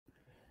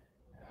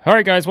All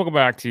right, guys, welcome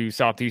back to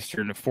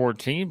Southeastern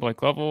 14.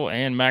 Blake Lovell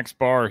and Max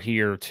Barr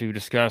here to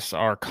discuss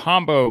our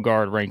combo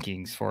guard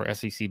rankings for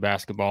SEC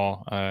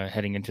basketball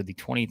heading into the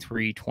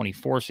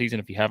 23-24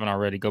 season. If you haven't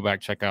already, go back,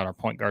 check out our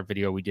point guard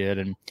video we did.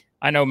 And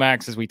I know,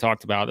 Max, as we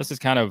talked about, this is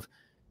kind of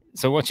 –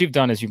 so what you've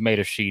done is you've made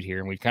a sheet here,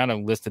 and we've kind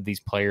of listed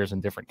these players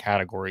in different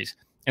categories.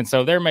 And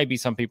so there may be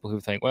some people who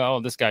think, well,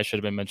 this guy should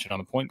have been mentioned on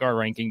the point guard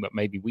ranking, but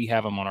maybe we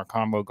have him on our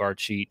combo guard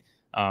sheet.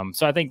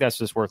 So I think that's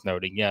just worth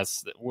noting.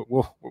 Yes,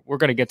 we're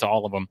going to get to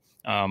all of them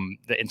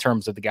in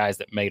terms of the guys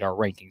that made our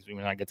rankings. We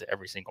may not get to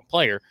every single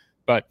player,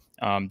 but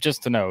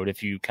just to note,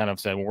 if you kind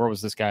of said, well, where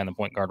was this guy in the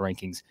point guard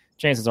rankings,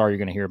 chances are you're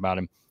going to hear about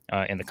him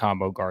in the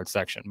combo guard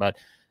section. But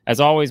as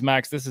always,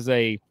 Max, this is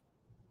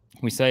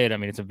we say it, I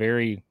mean, it's a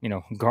very,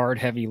 guard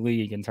heavy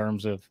league in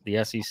terms of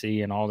the SEC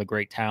and all the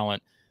great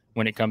talent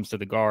when it comes to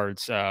the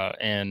guards.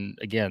 And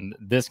again,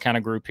 this kind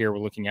of group here we're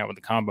looking at with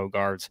the combo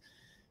guards,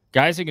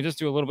 guys who can just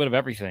do a little bit of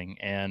everything.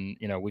 And,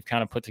 we've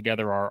kind of put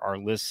together our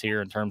lists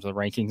here in terms of the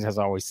rankings. As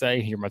I always say,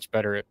 you're much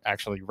better at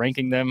actually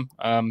ranking them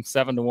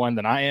 7-1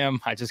 than I am.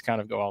 I just kind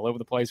of go all over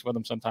the place with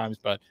them sometimes.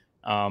 But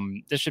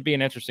this should be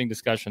an interesting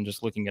discussion,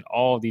 just looking at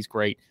all of these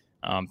great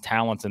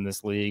talents in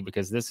this league,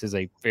 because this is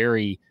a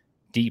very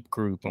deep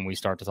group when we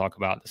start to talk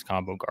about this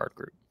combo guard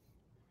group.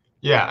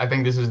 Yeah, I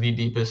think this is the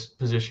deepest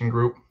position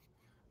group.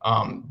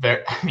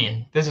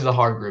 This is a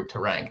hard group to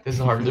rank. This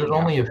is hard. There's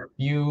only a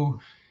few.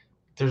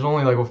 There's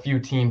only like a few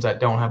teams that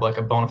don't have like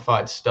a bona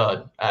fide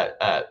stud at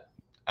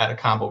a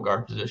combo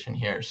guard position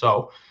here.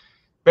 So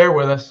bear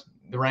with us.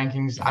 The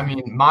rankings. I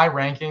mean, my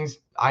rankings.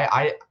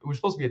 I was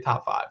supposed to be a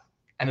top 5.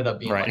 Ended up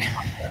being like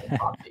top 7,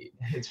 top 8.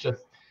 It's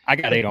just I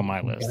got 8 on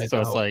my list, so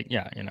it's like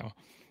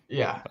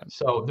Yeah.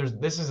 So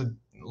this is a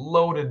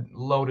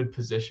loaded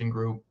position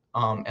group.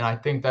 And I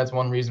think that's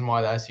one reason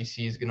why the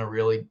SEC is going to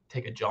really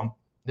take a jump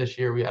this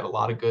year. We had a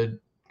lot of good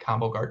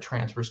combo guard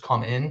transfers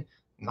come in,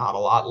 not a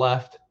lot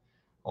left.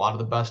 A lot of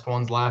the best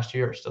ones last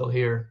year are still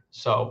here.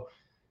 So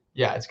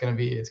yeah, it's going to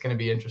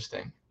be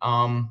interesting.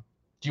 Do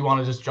you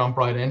want to just jump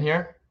right in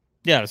here?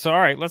 Yeah. So,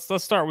 all right, let's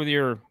start with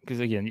because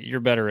again,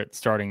 you're better at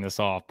starting this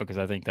off, because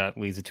I think that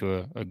leads it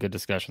to a good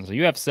discussion. So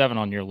you have 7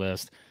 on your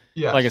list.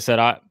 Yeah. Like I said,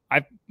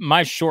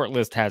 my short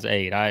list has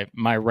 8.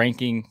 My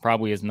ranking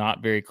probably is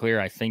not very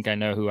clear. I think I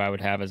know who I would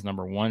have as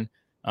number 1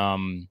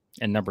 and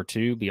number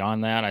 2.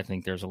 Beyond that, I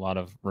think there's a lot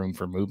of room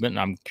for movement, and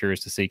I'm curious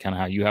to see kind of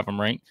how you have them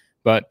ranked.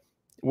 But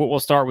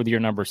we'll start with your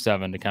number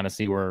 7 to kind of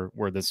see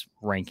where this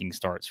ranking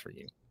starts for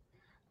you.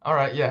 All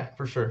right. Yeah,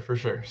 for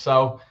sure.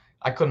 So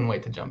I couldn't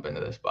wait to jump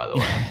into this, by the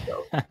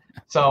way.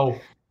 So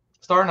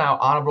starting out,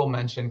 honorable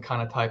mention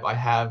kind of type, I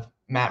have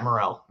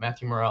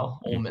Matthew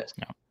Murrell, Ole Miss.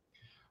 Yeah.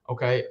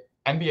 Okay.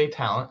 NBA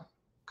talent,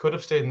 could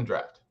have stayed in the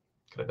draft.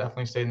 Could have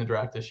definitely stayed in the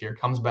draft this year.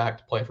 Comes back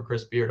to play for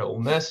Chris Beard at Ole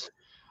Miss.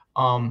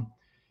 A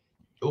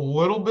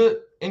little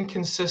bit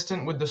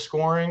inconsistent with the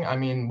scoring. I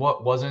mean,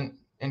 what wasn't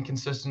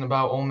inconsistent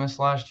about Ole Miss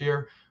last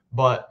year?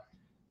 But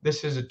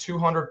this is a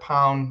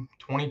 200-pound,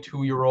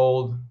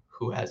 22-year-old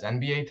who has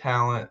NBA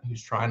talent,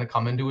 who's trying to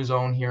come into his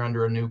own here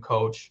under a new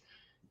coach.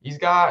 He's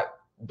got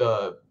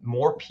the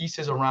more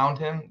pieces around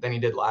him than he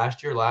did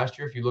last year. Last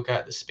year, if you look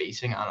at the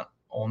spacing on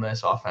Ole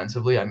Miss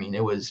offensively, I mean,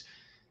 it was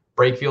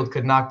Brakefield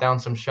could knock down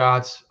some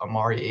shots.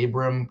 Amari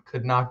Abram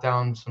could knock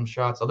down some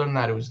shots. Other than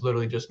that, it was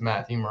literally just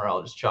Matthew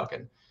Murrell just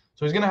chucking.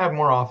 So he's going to have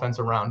more offense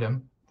around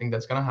him. I think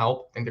that's going to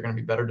help. I think they're going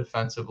to be better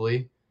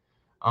defensively.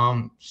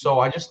 So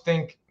I just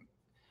think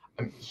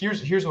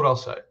here's what I'll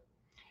say.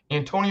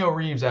 Antonio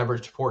Reeves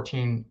averaged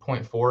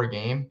 14.4 a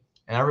game,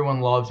 and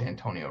everyone loves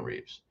Antonio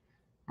Reeves.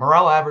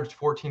 Murrell averaged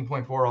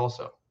 14.4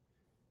 also.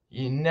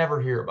 You never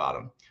hear about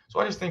him. So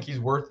I just think he's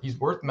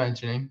worth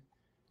mentioning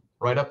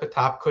right up at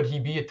top. Could he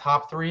be a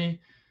top 3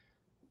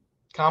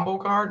 combo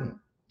guard?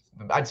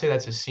 I'd say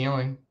that's his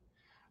ceiling.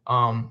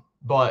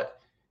 But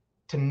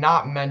to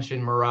not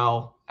mention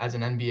Murrell as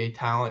an NBA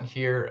talent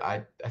here,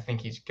 I think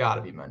he's got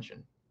to be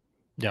mentioned.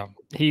 Yeah,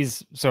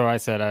 so I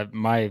said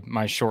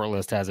my short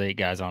list has 8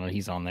 guys on it.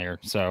 He's on there,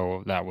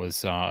 so that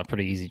was a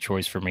pretty easy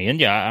choice for me. And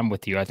yeah, I'm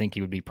with you. I think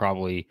he would be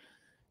probably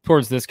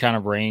towards this kind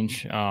of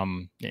range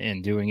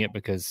in doing it,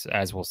 because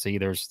as we'll see,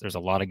 there's a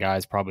lot of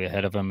guys probably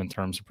ahead of him in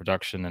terms of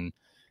production and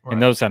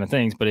those kind of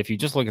things. But if you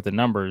just look at the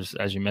numbers,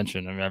 as you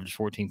mentioned, I mean, averaged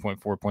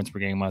 14.4 points per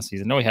game last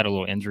season. I know he had a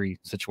little injury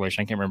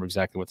situation. I can't remember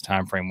exactly what the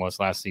time frame was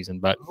last season,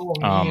 but a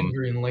little knee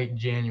injury in late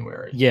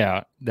January.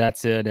 Yeah,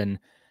 that's it. And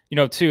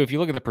too, if you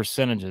look at the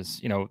percentages,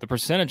 the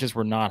percentages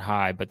were not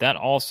high, but that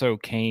also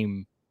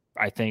came,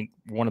 I think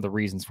one of the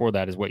reasons for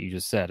that is what you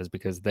just said, is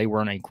because they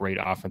weren't a great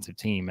offensive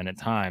team. And at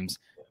times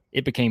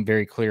it became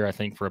very clear, I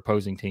think, for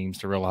opposing teams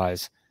to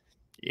realize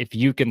if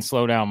you can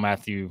slow down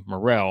Matthew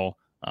Murrell,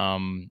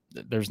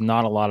 there's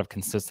not a lot of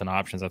consistent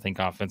options, I think,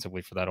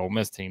 offensively for that Ole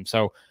Miss team.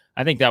 So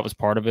I think that was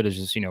part of it, is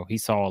just, he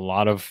saw a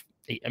lot of,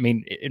 I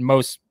mean, in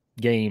most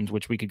games,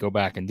 which we could go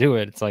back and do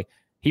it, it's like,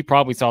 he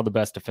probably saw the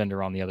best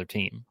defender on the other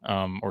team,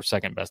 or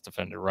second best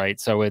defender, right?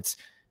 So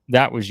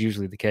that was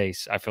usually the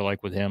case, I feel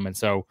like, with him. And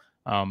so,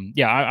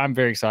 I'm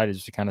very excited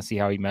just to kind of see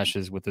how he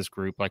meshes with this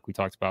group. Like we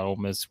talked about, Ole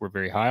Miss, we're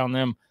very high on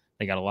them.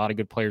 They got a lot of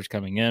good players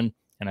coming in,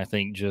 and I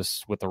think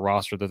just with the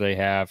roster that they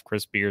have,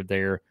 Chris Beard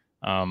there,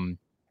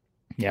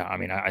 yeah, I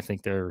mean, I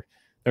think there's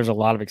a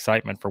lot of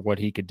excitement for what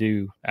he could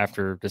do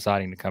after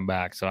deciding to come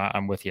back. So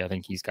I'm with you. I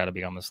think he's got to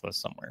be on this list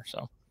somewhere.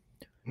 So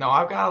No,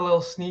 I've got a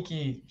little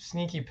sneaky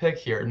pick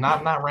here.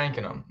 Not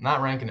ranking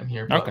him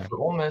here, but okay, for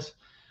Ole Miss,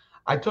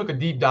 I took a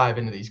deep dive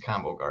into these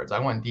combo guards. I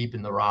went deep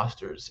in the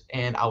rosters,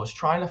 and I was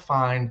trying to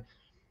find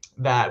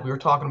that. We were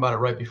talking about it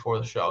right before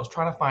the show. I was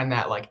trying to find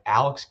that like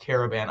Alex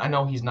Caravan. I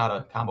know he's not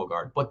a combo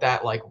guard, but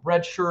that like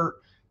red shirt,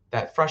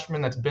 that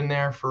freshman that's been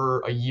there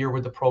for a year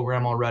with the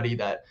program already,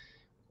 that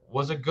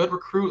was a good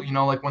recruit. You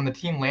know, like when the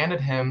team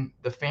landed him,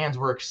 the fans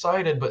were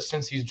excited, but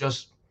since he's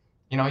just,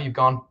 you've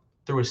gone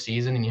through a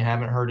season and you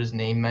haven't heard his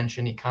name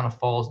mentioned, he kind of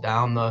falls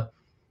down the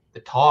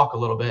talk a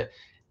little bit.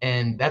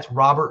 And that's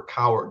Robert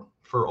Coward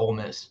for Ole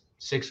Miss,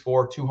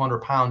 6'4", 200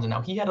 pounds. And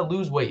now he had to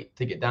lose weight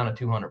to get down to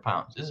 200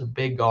 pounds. This is a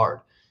big guard.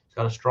 He's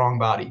got a strong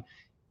body.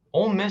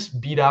 Ole Miss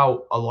beat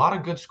out a lot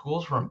of good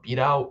schools for him. Beat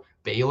out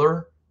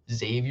Baylor,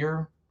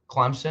 Xavier,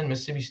 Clemson,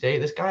 Mississippi State.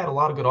 This guy had a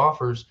lot of good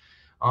offers.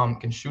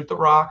 Can shoot the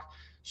rock.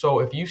 So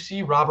if you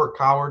see Robert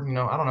Coward,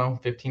 I don't know,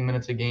 15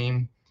 minutes a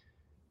game,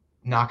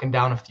 knocking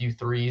down a few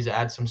threes,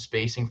 add some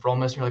spacing for Ole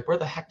Miss, you're like, where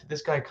the heck did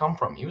this guy come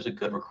from? He was a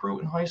good recruit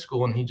in high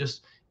school, and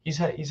he's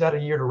had a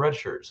year to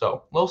redshirt.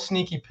 So a little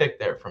sneaky pick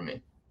there from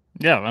me.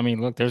 yeah, I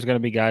mean, look, there's going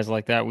to be guys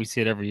like that. We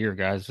see it every year.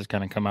 Guys just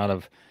kind of come out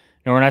of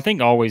nowhere, and I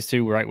think always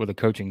too, right, with a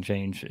coaching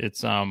change, it's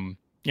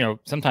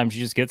sometimes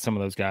you just get some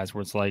of those guys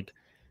where it's like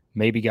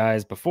maybe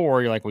guys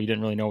before you're like, well, you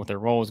didn't really know what their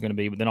role was going to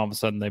be, but then all of a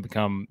sudden they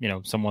become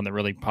someone that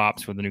really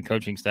pops with the new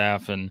coaching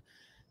staff, and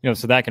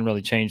so that can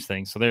really change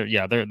things. So there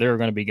are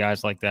going to be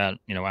guys like that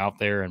out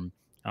there, and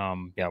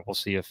we'll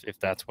see if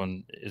that's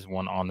one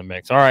on the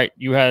mix. All right,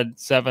 you had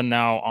 7,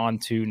 now on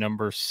to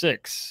number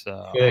 6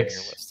 on your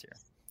list here.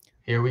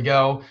 Here we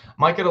go.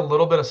 Might get a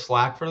little bit of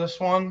slack for this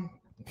one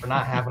for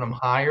not having him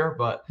higher,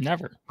 but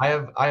never. I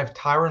have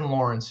Tyron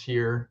Lawrence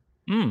here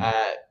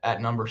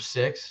at number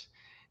 6,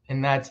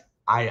 and that's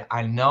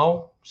I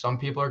know some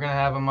people are going to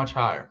have him much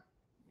higher,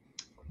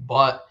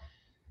 but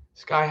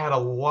this guy had a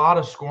lot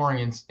of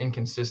scoring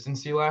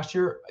inconsistency last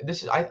year.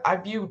 I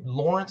view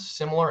Lawrence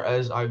similar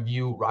as I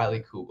view Riley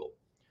Kugel,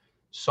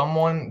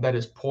 someone that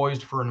is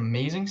poised for an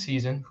amazing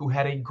season, who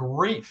had a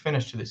great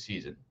finish to the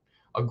season,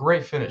 a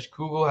great finish.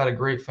 Kugel had a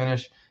great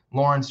finish.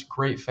 Lawrence,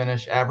 great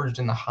finish, averaged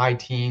in the high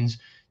teens.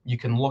 You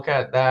can look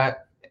at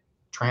that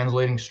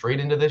translating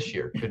straight into this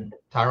year. Could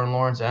Tyron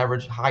Lawrence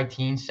average high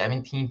teens,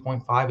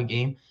 17.5 a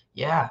game?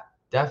 Yeah,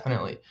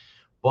 definitely.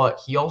 But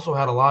he also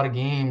had a lot of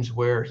games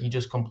where he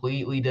just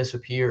completely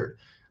disappeared.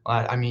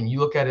 I mean, you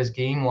look at his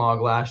game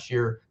log last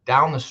year,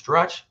 down the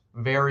stretch,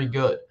 very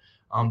good.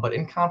 But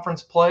in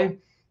conference play,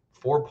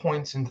 4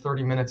 points in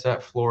 30 minutes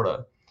at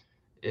Florida,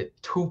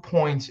 2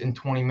 points in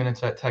 20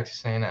 minutes at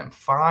Texas A&M,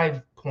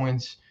 5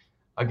 points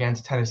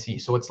against Tennessee.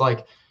 So it's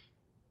like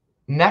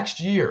next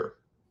year,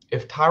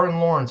 if Tyron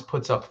Lawrence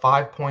puts up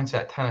 5 points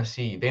at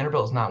Tennessee,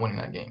 Vanderbilt is not winning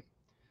that game.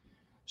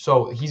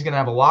 So he's going to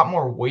have a lot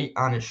more weight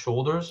on his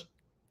shoulders.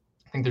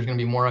 I think there's going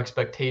to be more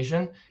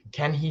expectation.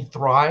 Can he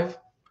thrive?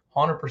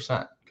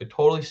 100%. Could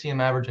totally see him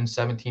averaging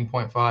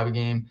 17.5 a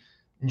game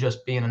and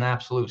just being an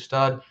absolute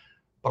stud.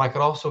 But I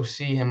could also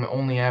see him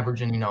only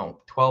averaging,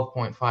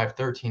 12.5,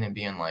 13 and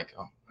being like,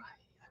 oh,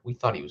 we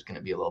thought he was going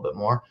to be a little bit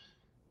more.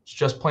 It's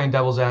just playing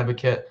devil's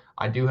advocate.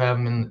 I do have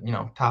him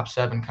in, top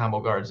 7 combo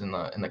guards in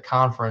the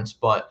conference,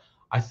 but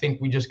I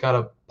think we just got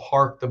to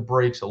park the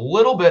brakes a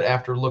little bit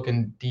after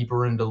looking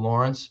deeper into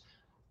Lawrence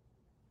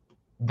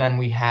than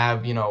we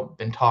have,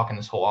 been talking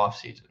this whole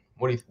offseason.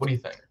 What do you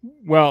think?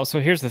 Well, so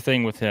here's the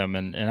thing with him,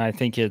 and I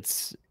think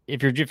it's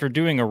if you're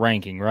doing a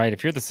ranking, right?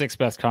 If you're the 6th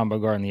best combo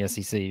guard in the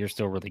SEC, you're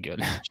still really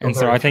good. And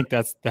so I think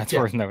that's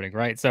worth noting,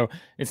 right? So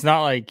it's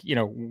not like,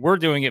 we're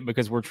doing it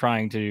because we're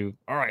trying to,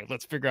 all right,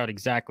 let's figure out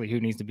exactly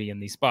who needs to be in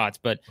these spots.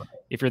 But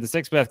if you're the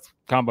 6th best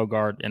combo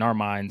guard in our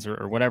minds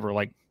or whatever,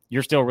 like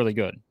you're still really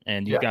good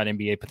and you've got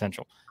NBA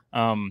potential.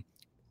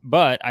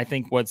 But I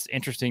think what's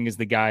interesting is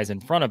the guys in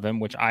front of him,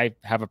 which I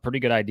have a pretty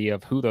good idea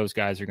of who those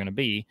guys are going to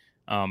be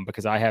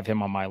because I have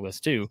him on my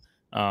list too.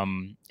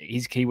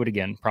 He would,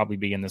 again, probably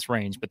be in this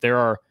range, but there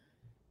are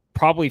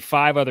probably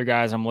 5 other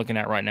guys I'm looking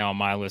at right now on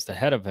my list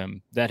ahead of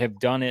him that have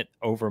done it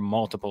over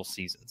multiple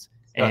seasons.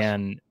 Yes.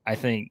 And I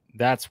think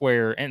that's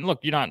where, and look,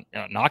 you're not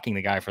knocking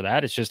the guy for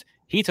that. It's just,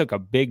 he took a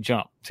big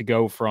jump to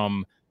go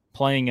from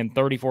playing in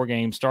 34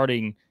 games,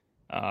 starting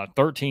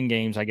 13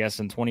 games, I guess,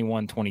 in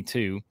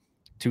 21-22,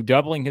 to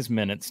doubling his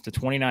minutes to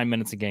 29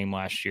 minutes a game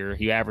last year.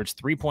 He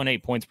averaged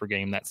 3.8 points per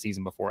game that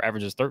season before,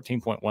 averages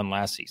 13.1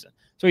 last season.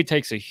 So he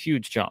takes a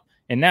huge jump.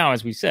 And now,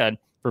 as we said,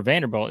 for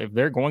Vanderbilt, if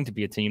they're going to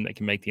be a team that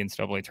can make the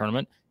NCAA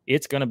tournament,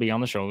 it's going to be on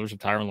the shoulders of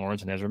Tyron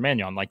Lawrence and Ezra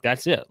Mannion. Like,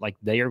 that's it. Like,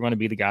 they are going to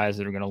be the guys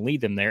that are going to lead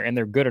them there, and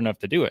they're good enough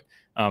to do it.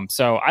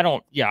 So I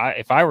don't,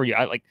 if I were you,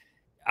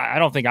 I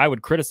don't think I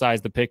would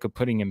criticize the pick of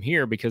putting him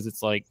here because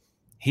it's like,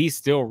 he's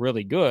still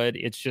really good.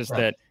 It's just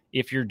that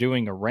if you're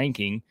doing a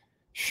ranking,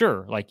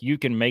 sure, like you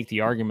can make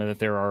the argument that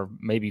there are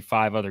maybe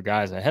 5 other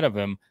guys ahead of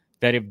him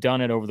that have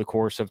done it over the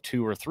course of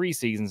 2 or 3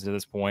 seasons to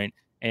this point.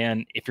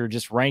 And if you're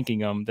just ranking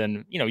them,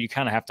 then, you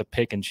kind of have to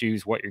pick and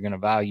choose what you're going to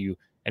value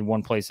in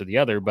one place or the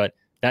other. But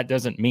that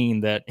doesn't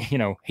mean that,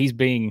 he's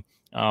being,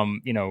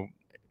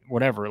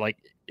 whatever. Like,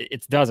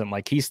 it doesn't.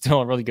 Like, he's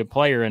still a really good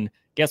player. And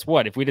guess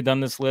what? If we'd have done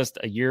this list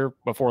a year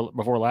before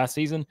last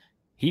season,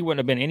 he wouldn't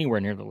have been anywhere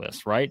near the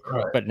list, right?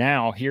 But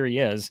now here he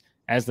is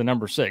as the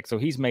number 6. So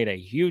he's made a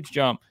huge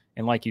jump.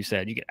 And like you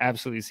said, you can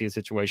absolutely see a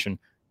situation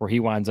where he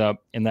winds up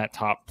in that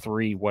top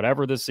 3,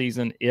 whatever this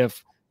season,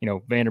 if,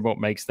 Vanderbilt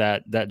makes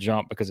that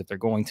jump, because if they're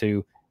going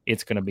to,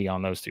 it's going to be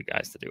on those 2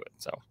 guys to do it.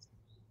 So.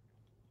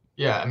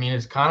 Yeah, I mean,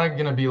 it's kind of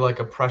going to be like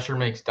a pressure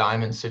makes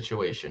diamond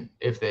situation.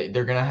 If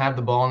they're going to have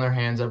the ball in their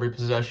hands every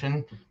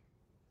possession,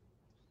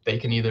 they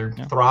can either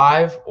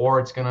thrive, or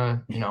it's going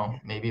to,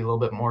 maybe a little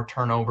bit more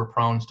turnover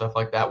prone, stuff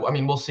like that. I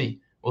mean, we'll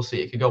see.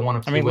 It could go one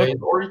of 2 ways,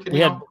 or you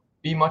could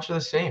be much of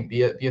the same,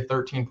 be a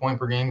 13-point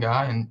per game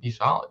guy and be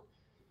solid.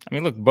 I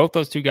mean, look, both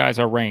those 2 guys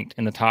are ranked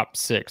in the top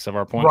 6 of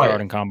our point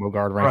guard and combo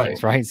guard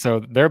rankings, right?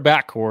 So their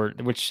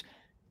backcourt, which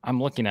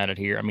I'm looking at it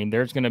here, I mean,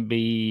 there's really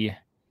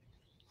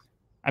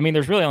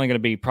only going to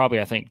be probably,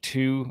 I think,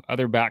 2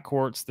 other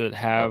backcourts that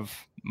have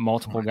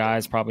multiple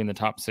guys probably in the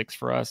top 6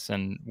 for us,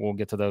 and we'll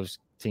get to those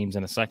teams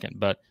in a second.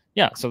 But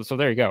yeah, so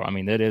there you go. I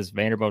mean,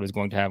 Vanderbilt is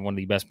going to have one of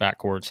the best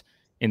backcourts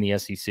in the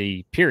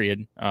SEC,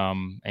 period.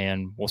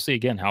 And we'll see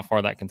again how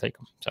far that can take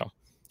them. So,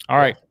 all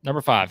right, number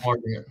 5.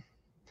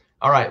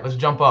 All right, let's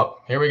jump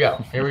up. Here we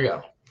go.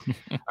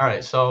 All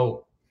right,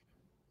 so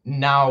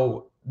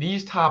now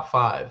these top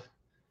 5,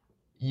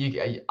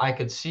 I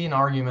could see an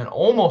argument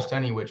almost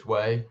any which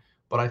way,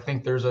 but I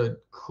think there's a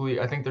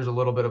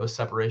little bit of a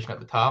separation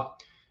at the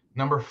top.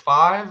 Number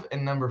 5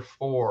 and number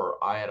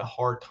 4, I had a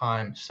hard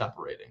time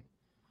separating.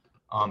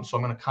 So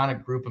I'm going to kind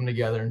of group them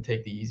together and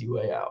take the easy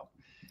way out.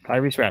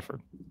 Tyrese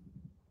Radford.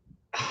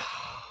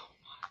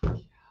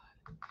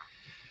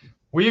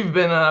 We've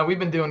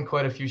been doing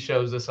quite a few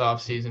shows this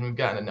offseason. We've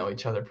gotten to know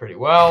each other pretty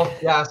well.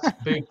 Yes,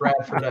 Booth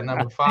Radford at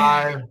number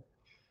 5.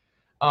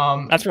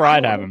 That's where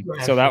I'd have him.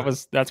 So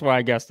that's why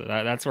I guessed it.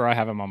 That's where I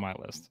have him on my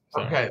list.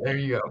 So. Okay, there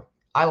you go.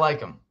 I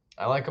like him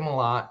a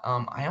lot.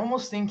 I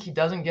almost think he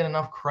doesn't get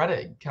enough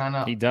credit. Kind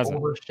of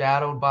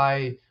overshadowed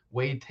by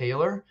Wade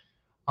Taylor.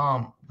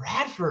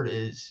 Radford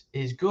is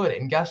good,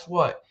 and guess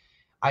what?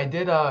 I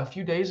did a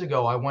few days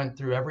ago. I went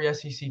through every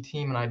SEC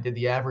team and I did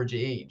the average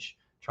age,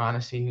 trying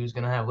to see who's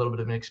going to have a little bit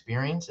of an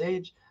experience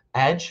edge.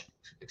 Radford's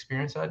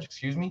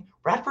going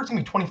to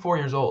be 24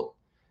 years old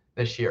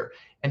this year,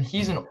 and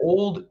he's an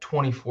old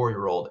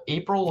 24-year-old,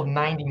 April of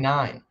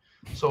 99.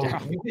 So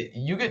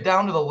you get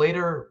down to the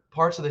later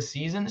parts of the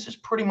season, this is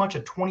pretty much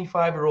a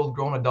 25-year-old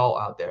grown adult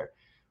out there.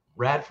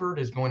 Radford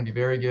is going to be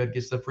very good,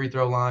 gets to the free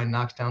throw line,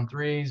 knocks down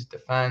threes,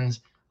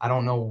 defends. I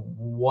don't know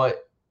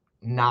what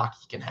knock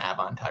he can have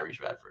on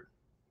Tyrese Radford.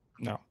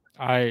 No.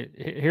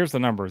 Here's the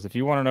numbers. If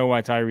you want to know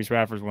why Tyrese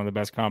Radford is one of the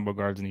best combo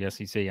guards in the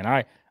SEC, and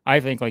I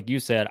think, like you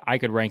said, I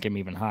could rank him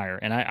even higher,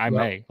 and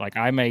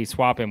I may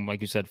swap him,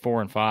 like you said,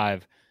 4 and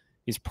 5.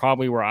 He's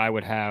probably where I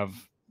would have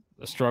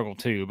a struggle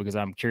too, because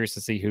I'm curious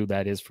to see who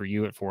that is for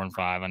you at 4 and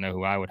 5. I know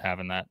who I would have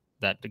in that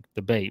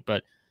debate,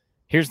 but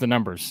here's the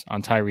numbers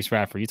on Tyrese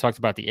Radford. You talked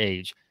about the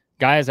age.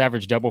 Guy has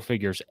averaged double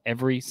figures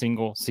every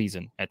single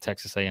season at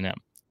Texas A&M.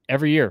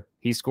 Every year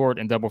he scored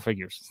in double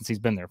figures since he's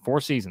been there.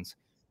 4 seasons.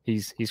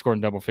 He's scored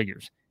in double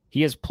figures.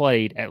 He has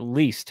played at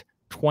least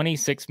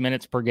 26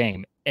 minutes per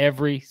game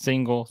every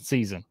single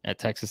season at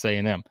Texas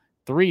A&M.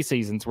 3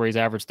 seasons where he's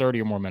averaged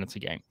 30 or more minutes a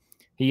game.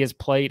 He has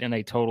played in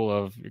a total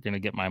of, you're going to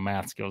get my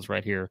math skills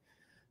right here.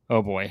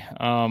 Oh boy.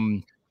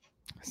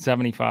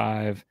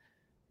 75,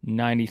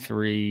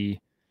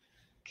 93.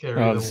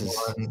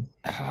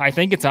 I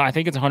think it's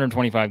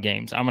 125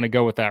 games. I'm going to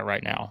go with that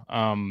right now.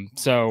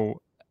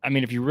 So, I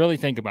mean, if you really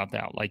think about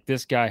that, like,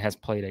 this guy has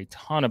played a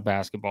ton of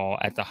basketball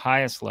at the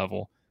highest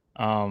level,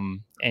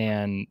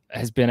 and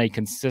has been a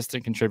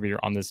consistent contributor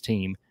on this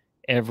team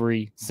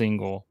every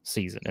single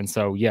season. And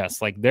so,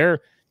 yes, like there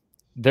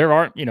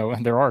are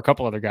a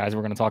couple other guys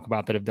we're going to talk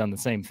about that have done the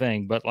same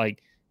thing, but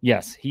like,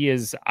 yes, he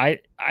is. I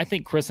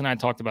think Chris and I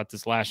talked about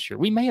this last year.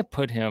 We may have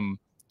put him,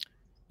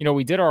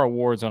 we did our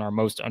awards on our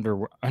most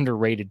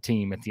underrated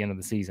team at the end of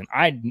the season.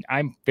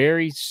 I'm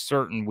very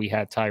certain we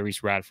had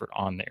Tyrese Radford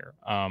on there.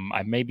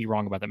 I may be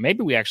wrong about that.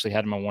 Maybe we actually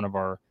had him on one of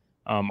our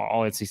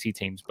all SEC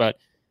teams, but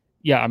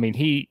yeah, I mean,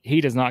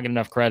 he does not get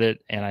enough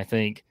credit. And I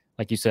think,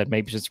 like you said,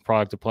 maybe it's just a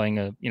product of playing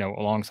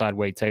alongside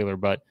Wade Taylor,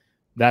 but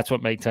that's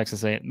what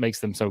makes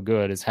them so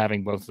good, is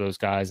having both of those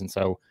guys. And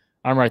so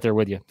I'm right there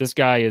with you. This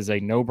guy is a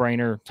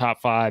no-brainer,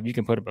 top 5. You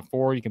can put him at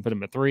 4, you can put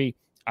him at 3.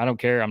 I don't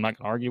care. I'm not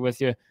going to argue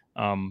with you,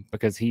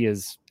 because he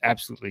is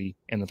absolutely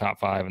in the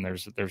top 5, and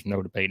there's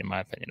no debate in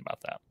my opinion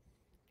about that.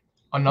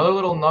 Another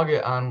little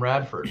nugget on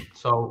Radford.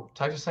 So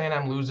Texas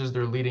A&M loses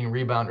their leading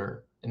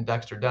rebounder in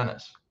Dexter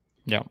Dennis.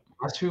 Yeah.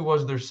 That's who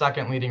was their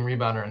second leading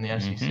rebounder in the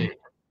SEC. Mm-hmm.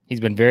 He's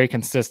been very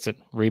consistent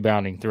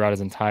rebounding throughout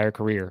his entire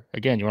career.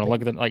 Again, you want to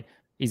look at it, like,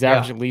 he's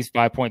averaged at least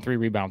 5.3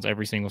 rebounds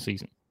every single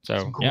season.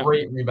 So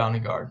great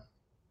rebounding guard.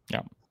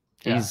 Yeah.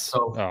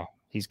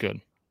 He's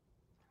good.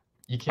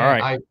 You All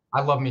can't. right.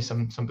 I love me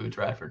some Boots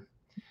Radford.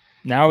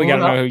 Now we got to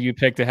Moving know up, who you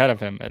picked ahead of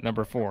him at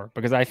number 4,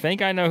 because I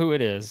think I know who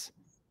it is.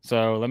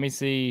 So let me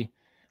see.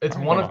 it's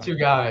All right, one hold of on. two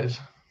guys.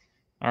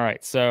 All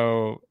right.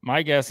 So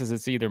my guess is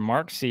it's either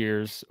Mark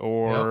Sears Yep.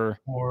 or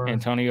Or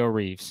Antonio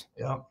Reeves.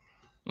 yep.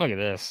 Look at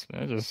this.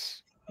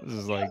 This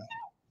is like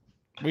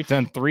we've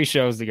done 3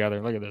 shows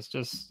together. Look at this,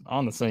 just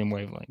on the same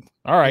wavelength.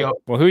 All right. Yep.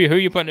 Well, who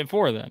you putting it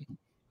for then?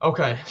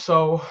 Okay,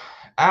 so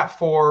at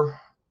 4,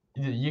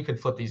 you could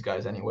flip these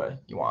guys any way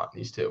you want,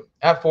 these two.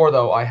 At 4,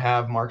 though, I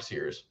have Mark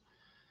Sears.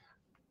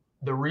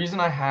 The reason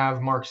I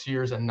have Mark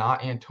Sears and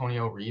not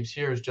Antonio Reeves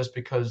here is just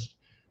because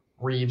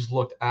Reeves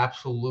looked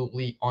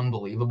absolutely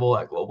unbelievable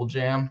at Global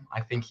Jam.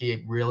 I think he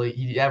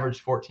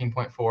averaged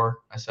 14.4.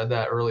 I said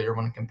that earlier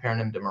when comparing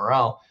him to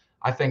Morrell.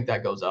 I think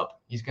that goes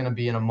up. He's going to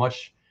be in a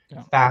much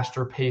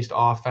faster paced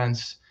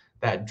offense.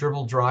 That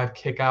dribble drive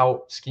kick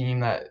out scheme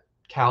that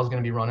Cal's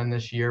going to be running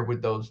this year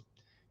with those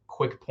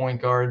quick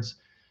point guards.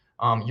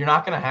 You're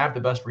not going to have the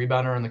best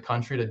rebounder in the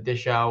country to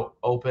dish out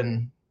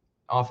open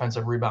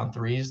offensive rebound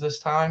threes this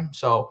time.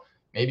 So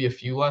maybe a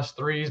few less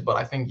threes, but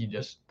I think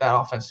that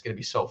offense is going to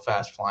be so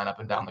fast flying up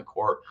and down the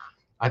court.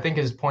 I think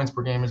his points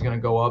per game is going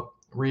to go up,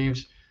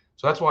 Reeves.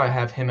 So that's why I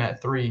have him at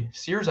 3.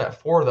 Sears at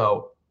 4,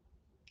 though.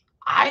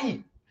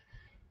 I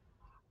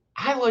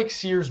like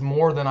Sears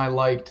more than I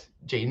liked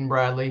Jaden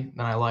Bradley,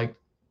 than I liked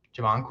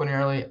Javon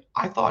Quinierly.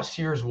 I thought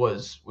Sears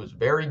was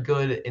very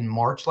good in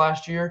March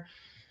last year.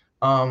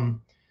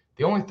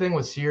 The only thing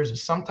with Sears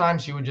is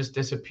sometimes he would just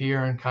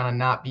disappear and kind of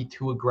not be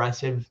too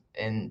aggressive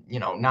and,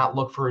 not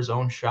look for his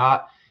own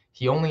shot.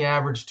 He only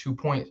averaged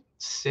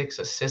 2.6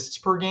 assists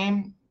per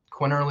game.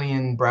 Quinierly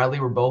and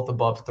Bradley were both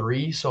above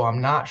 3, so I'm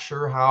not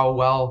sure how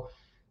well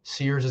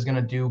Sears is going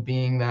to do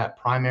being that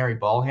primary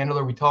ball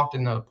handler. We talked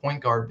in the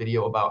point guard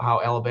video about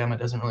how Alabama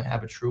doesn't really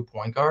have a true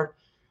point guard.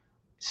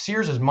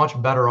 Sears is much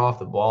better off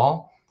the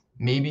ball.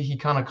 Maybe he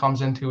kind of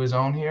comes into his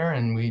own here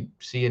and we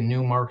see a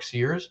new Mark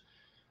Sears.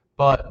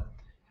 But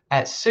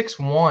at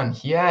 6'1",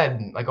 he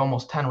had like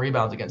almost 10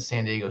 rebounds against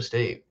San Diego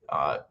State.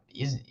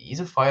 He's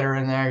a fighter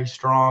in there. He's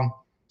strong.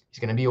 He's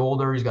going to be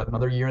older. He's got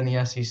another year in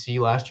the SEC.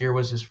 Last year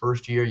was his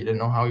first year. You didn't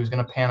know how he was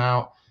going to pan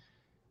out.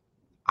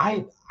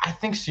 I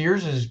think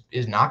Sears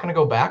is not going to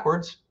go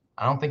backwards.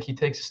 I don't think he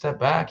takes a step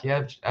back. He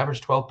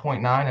averaged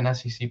 12.9 in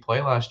SEC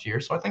play last year.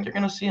 So I think you're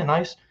going to see a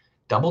nice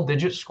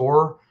double-digit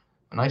scorer,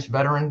 a nice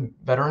veteran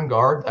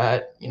guard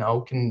that,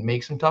 can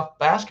make some tough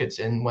baskets.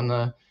 And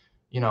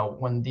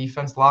when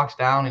defense locks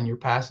down and you're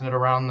passing it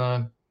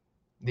around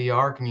the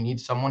arc and you need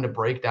someone to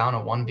break down a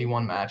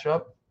 1v1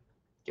 matchup,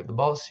 give the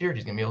ball to Sears.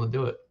 He's going to be able to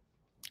do it.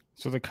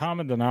 So the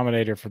common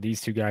denominator for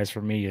these two guys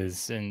for me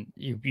is, and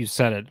you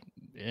said it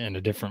in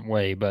a different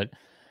way, but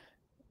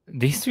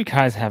these two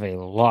guys have a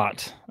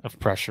lot of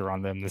pressure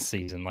on them this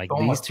season. Like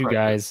these two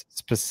guys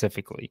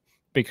specifically,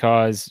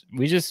 because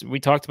we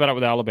talked about it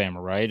with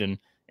Alabama, right?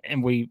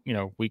 And we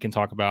can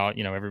talk about,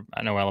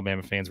 I know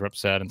Alabama fans were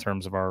upset in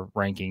terms of our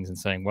rankings and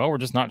saying, well, we're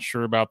just not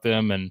sure about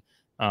them. And,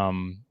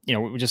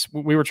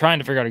 we were trying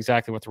to figure out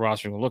exactly what the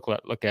roster would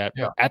look at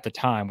at the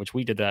time, which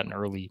we did that in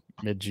early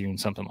mid-June,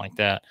 something like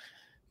that.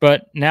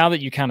 But now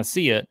that you kind of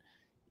see it,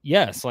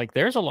 yes, like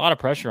there's a lot of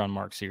pressure on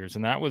Mark Sears.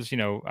 And that was,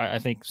 I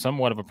think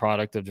somewhat of a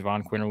product of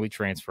Javon Quinierly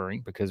transferring,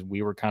 because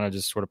we were kind of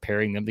just sort of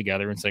pairing them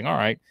together and saying, all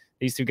right,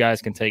 these two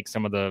guys can take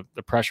some of the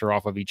pressure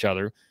off of each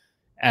other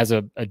as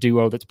a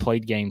duo that's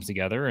played games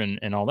together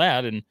and all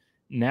that. And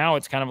now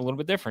it's kind of a little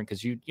bit different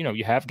because you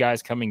have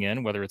guys coming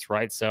in, whether it's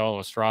Wrightsell,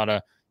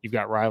 Estrada, you've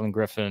got Rylan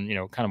Griffin,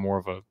 kind of more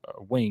of a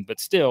wing,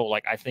 but still,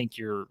 like, I think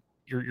you're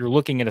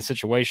looking at a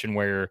situation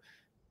where,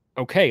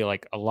 okay,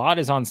 like a lot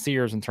is on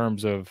Sears in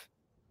terms of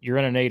you're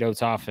in a Nate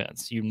Oates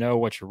offense. You know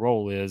what your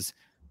role is.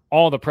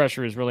 All the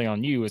pressure is really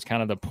on you as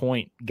kind of the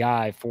point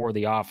guy for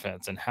the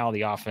offense and how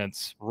the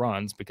offense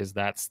runs, because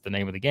that's the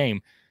name of the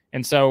game.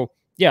 And so,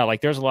 yeah, like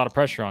there's a lot of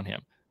pressure on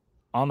him.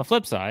 On the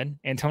flip side,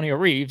 Antonio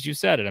Reeves, you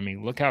said it. I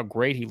mean, look how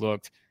great he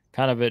looked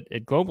kind of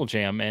at Global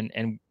Jam.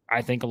 And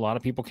I think a lot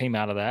of people came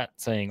out of that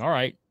saying, all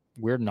right,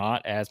 we're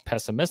not as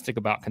pessimistic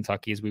about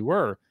Kentucky as we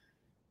were.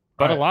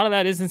 But a lot of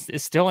that is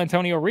still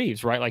Antonio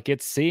Reeves, right? Like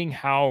it's seeing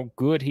how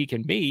good he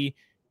can be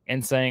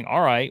and saying,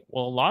 all right,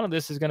 well, a lot of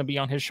this is going to be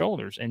on his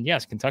shoulders. And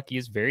yes, Kentucky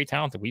is very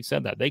talented. We've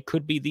said that. They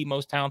could be the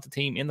most talented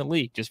team in the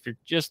league if you're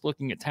just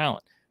looking at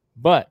talent.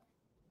 But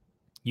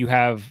you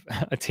have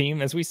a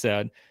team, as we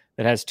said,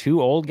 that has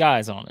 2 old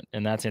guys on it,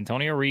 and that's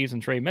Antonio Reeves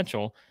and Trey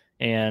Mitchell.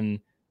 And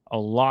a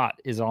lot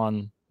is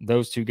on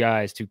those 2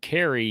 guys to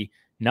carry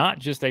not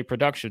just a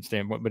production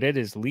standpoint, but it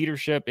is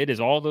leadership. It is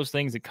all those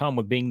things that come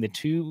with being the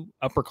 2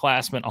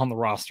 upperclassmen on the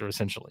roster,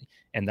 essentially.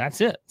 And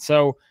that's it.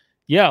 So,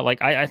 yeah,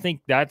 like I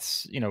think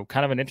that's,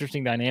 kind of an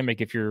interesting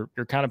dynamic. If you're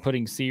kind of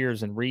putting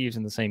Sears and Reeves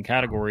in the same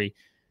category,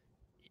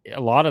 a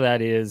lot of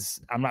that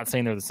is, I'm not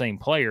saying they're the same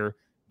player,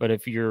 but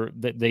if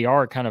they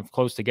are kind of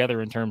close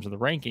together in terms of the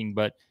ranking,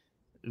 but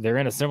they're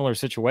in a similar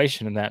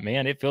situation in that,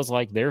 man, it feels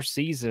like their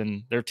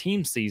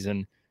team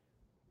season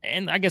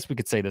and I guess we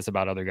could say this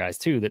about other guys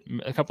too, that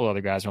a couple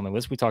other guys are on the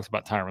list. We talked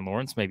about Tyron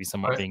Lawrence, maybe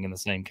somewhat being in the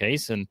same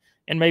case, and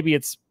maybe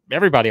it's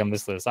everybody on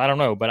this list. I don't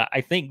know, but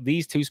I think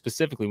these two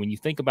specifically, when you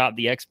think about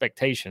the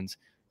expectations,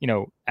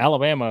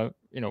 Alabama,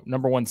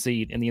 number one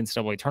seed in the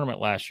NCAA tournament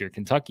last year.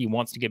 Kentucky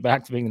wants to get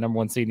back to being the number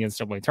one seed in the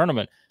NCAA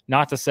tournament.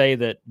 Not to say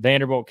that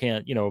Vanderbilt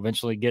can't,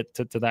 eventually get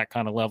to that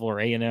kind of level, or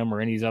A&M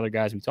or any of these other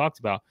guys we talked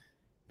about.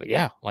 But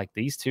yeah, like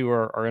these two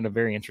are in a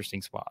very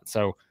interesting spot.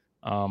 So,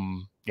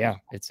 yeah,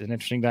 it's an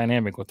interesting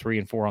dynamic with 3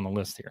 and 4 on the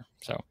list here.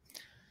 So,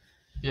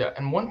 yeah,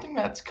 and one thing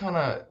that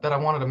I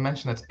wanted to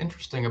mention that's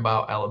interesting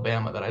about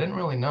Alabama that I didn't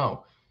really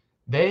know,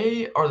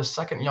 they are the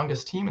second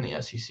youngest team in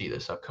the SEC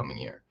this upcoming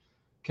year.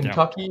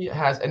 Kentucky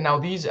has, and now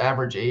these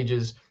average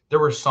ages, there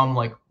were some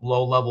like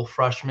low-level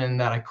freshmen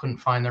that I couldn't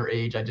find their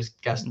age. I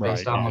just guessed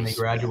based on when they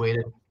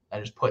graduated. I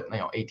just put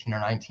 18 or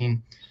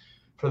 19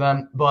 for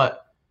them.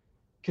 But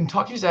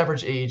Kentucky's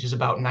average age is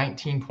about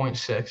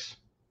 19.6,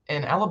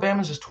 and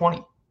Alabama's is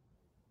 20.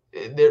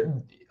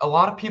 A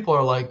lot of people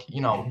are like,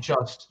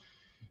 just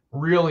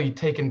really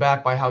taken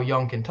back by how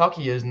young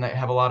Kentucky is, and they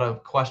have a lot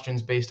of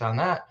questions based on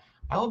that.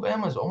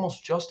 Alabama is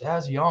almost just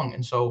as young,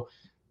 and so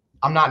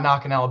I'm not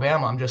knocking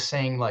Alabama. I'm just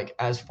saying, like,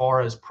 as far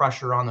as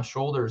pressure on the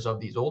shoulders of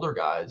these older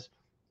guys,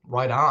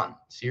 right on.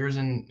 Sears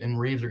and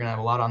Reeves are going to have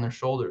a lot on their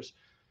shoulders.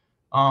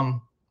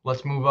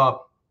 Let's move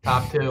up.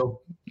 Top 2.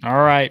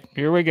 All right,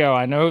 here we go.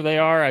 I know who they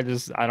are. I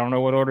don't know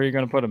what order you're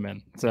going to put them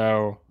in.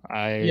 So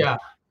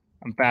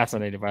I'm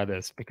fascinated by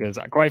this because,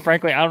 quite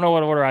frankly, I don't know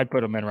what order I'd put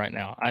them in right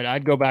now.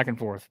 I'd go back and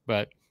forth,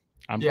 but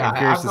I'm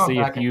curious to see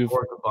if you've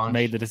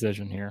made the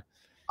decision here.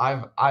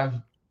 I've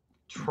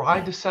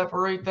tried to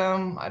separate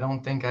them. I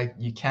don't think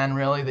you can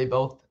really. They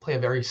both play a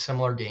very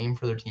similar game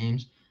for their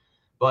teams.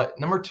 But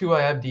number 2,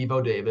 I have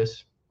Devo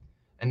Davis,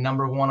 and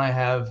number 1, I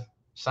have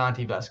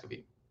Santi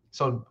Vescovi.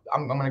 So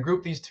I'm going to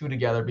group these two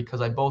together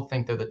because I both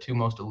think they're the two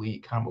most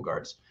elite combo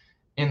guards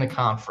in the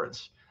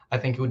conference. I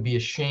think it would be a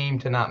shame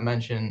to not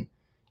mention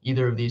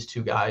either of these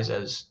two guys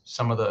as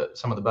some of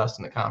the best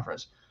in the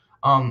conference.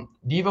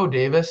 Devo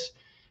Davis,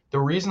 the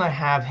reason I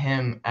have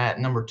him at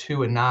number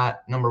 2 and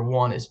not number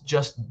 1 is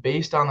just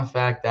based on the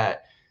fact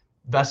that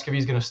Vescovi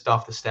is going to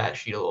stuff the stat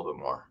sheet a little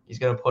bit more. He's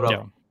going to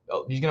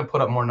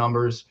put up more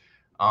numbers.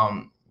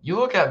 You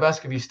look at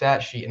Vescovi's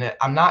stat sheet, and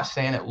I'm not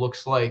saying it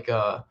looks like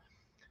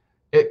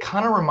it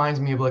kind of reminds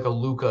me of like a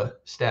Luka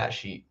stat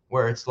sheet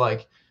where it's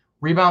like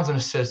rebounds and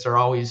assists are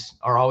always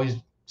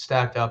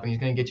stacked up, and he's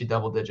going to get you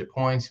double-digit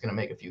points. He's going to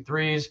make a few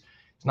threes.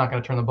 He's not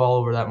going to turn the ball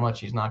over that much.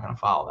 He's not going to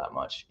foul that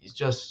much. He's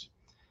just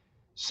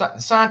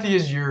Santi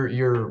is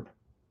your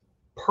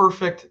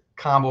perfect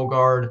combo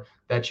guard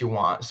that you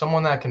want.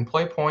 Someone that can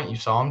play point. You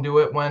saw him do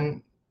it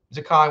when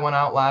Zakai went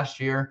out last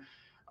year.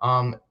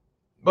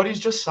 But he's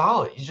just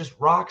solid. He's just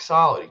rock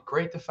solid.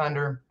 Great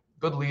defender,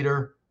 good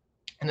leader.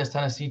 And this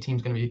Tennessee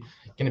team's going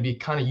to be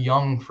kind of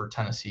young for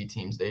Tennessee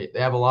teams. They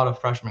have a lot of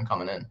freshmen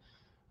coming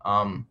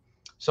in.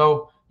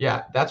 So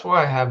yeah, that's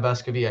why I have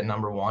Vescovi at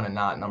number 1 and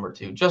not number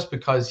 2, just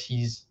because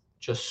he's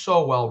just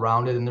so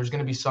well-rounded. And there's going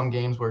to be some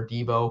games where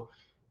Devo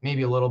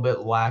maybe a little bit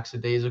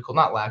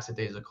not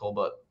lackadaisical,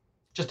 but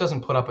just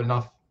doesn't put up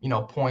enough,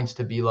 points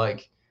to be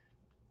like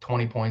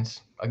 20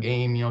 points a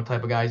game,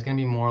 type of guy. He's going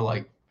to be more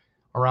like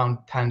around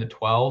 10 to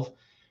 12.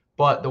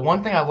 But the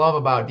one thing I love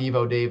about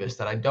Devo Davis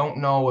that I don't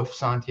know if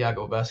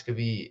Santiago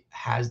Vescovi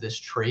has this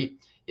trait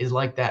is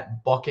like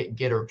that bucket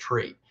getter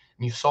trait.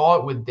 And you saw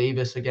it with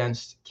Davis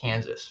against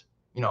Kansas.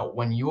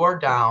 When you are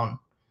down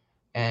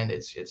and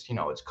it's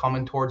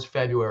coming towards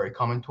February,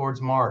 coming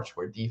towards March,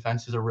 where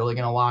defenses are really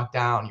going to lock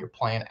down, you're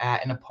playing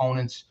at an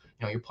opponent's,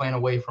 you're playing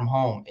away from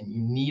home and you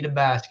need a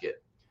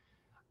basket.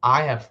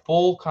 I have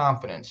full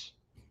confidence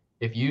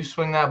if you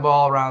swing that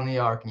ball around the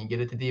arc and you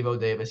get it to Devo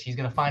Davis, he's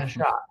going to find a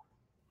shot.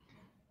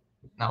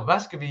 Now,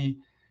 Vescovi,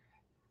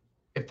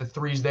 if the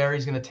three's there,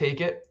 he's going to take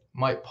it,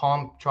 might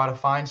pump, try to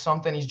find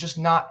something. He's just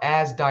not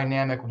as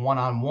dynamic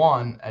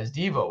one-on-one as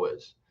Devo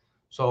is.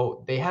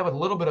 So they have a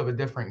little bit of a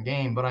different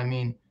game. But, I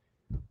mean,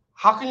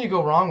 how can you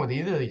go wrong with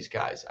either of these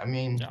guys? I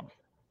mean,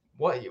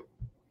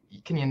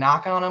 can you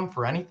knock on them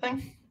for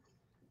anything?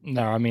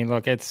 No, I mean,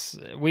 look,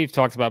 we've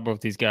talked about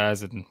both these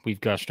guys, and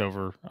we've gushed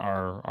over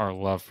our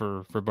love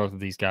for both of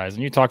these guys.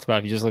 And you talked about,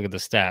 if you just look at the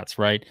stats,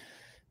 right?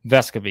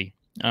 Vescovi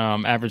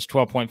averaged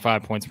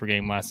 12.5 points per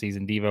game last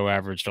season. Devo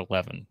averaged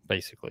 11,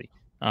 basically.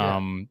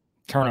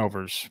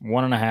 Turnovers,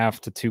 1.5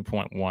 to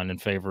 2.1 in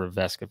favor of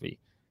Vescovi.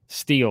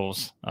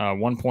 Steals,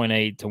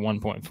 1.8 to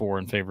 1.4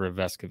 in favor of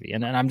Vescovi.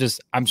 And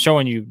I'm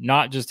showing you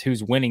not just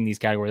who's winning these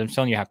categories. I'm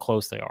showing you how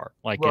close they are,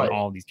 in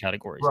all these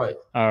categories. Right.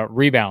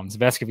 Rebounds,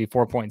 Vescovi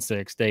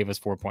 4.6, Davis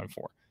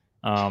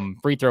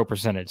 4.4. Free throw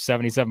percentage,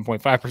 77.5%,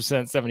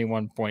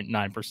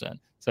 71.9%.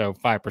 So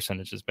 5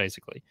 percentages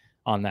basically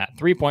on that.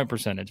 3-point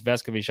percentage,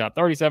 Vescovi shot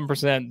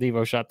 37%,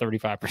 Devo shot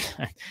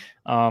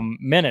 35%.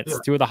 Minutes,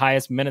 two of the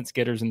highest minutes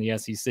getters in the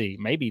SEC.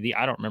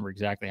 I don't remember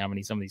exactly how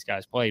many some of these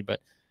guys played,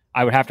 but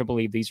I would have to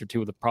believe these are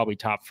two of the probably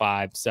top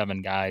 5,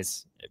 7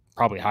 guys,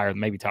 probably higher than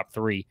maybe top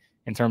 3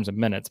 in terms of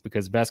minutes,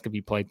 because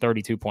Vescovi played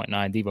 32.9,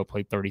 Devo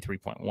played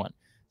 33.1.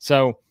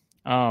 So,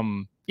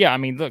 yeah, I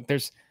mean, look,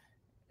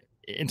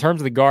 in terms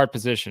of the guard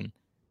position,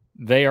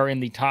 they are in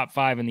the top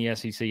 5 in the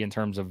SEC in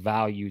terms of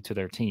value to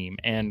their team.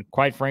 And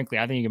quite frankly,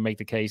 I think you can make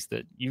the case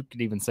that you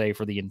could even say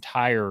for the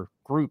entire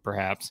group,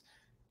 perhaps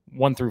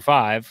 1 through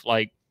 5,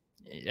 like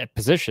at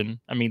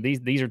position. I mean,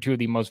 these are 2 of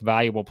the most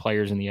valuable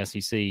players in the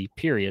SEC,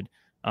 period,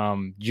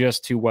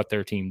 just to what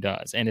their team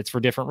does. And it's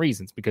for different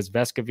reasons, because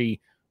Vescovy,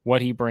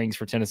 what he brings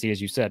for Tennessee,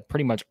 as you said,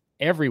 pretty much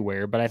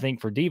everywhere. But I think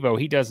for Devo,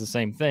 he does the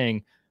same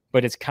thing,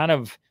 but it's kind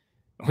of,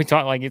 we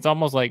talk like, it's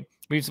almost like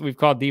we've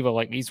called Devo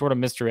like he's sort of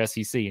Mr.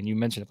 SEC, and you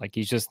mentioned it, like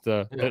he's just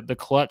the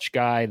clutch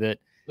guy that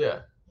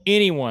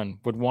anyone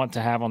would want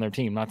to have on their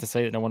team. Not to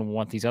say that no one would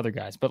want these other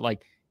guys, but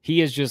like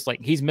he is just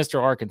like, he's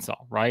Mr. Arkansas,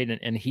 right?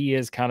 And he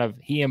is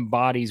he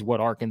embodies what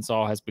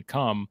Arkansas has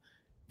become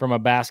from a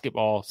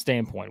basketball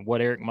standpoint,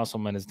 what Eric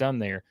Musselman has done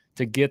there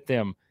to get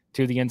them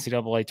to the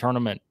NCAA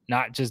tournament,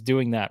 not just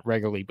doing that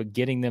regularly, but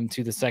getting them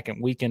to the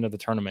second weekend of the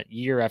tournament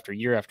year after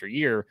year after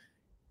year.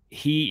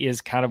 He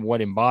is kind of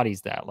what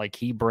embodies that. Like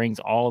he brings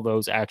all of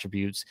those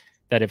attributes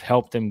that have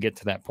helped them get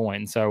to that point.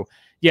 And so,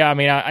 yeah, I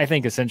mean, I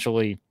think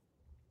essentially,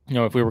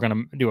 if we were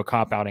going to do a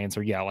cop-out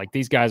answer, yeah, like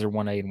these guys are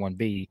 1A and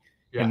 1B.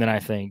 Yeah. And then I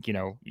think,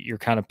 you're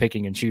kind of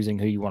picking and choosing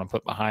who you want to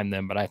put behind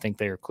them. But I think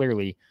they are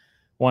clearly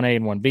 1A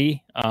and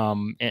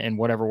 1B, in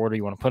whatever order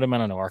you want to put them in.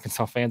 I know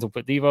Arkansas fans will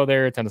put Devo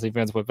there. Tennessee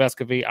fans will put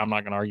Vescovy. I'm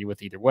not going to argue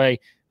with either way.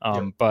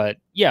 But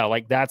yeah,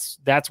 like that's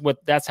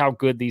how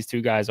good these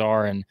 2 guys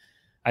are. And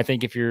I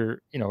think if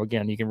you're,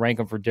 again, you can rank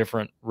them for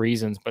different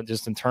reasons, but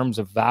just in terms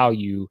of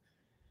value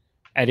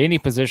at any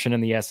position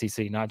in the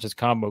SEC, not just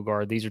combo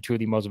guard, these are 2 of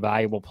the most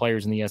valuable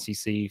players in the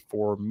SEC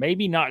for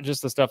maybe not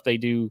just the stuff they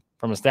do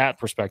from a stat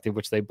perspective,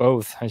 which they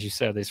both, as you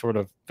said, they sort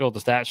of filled the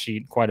stat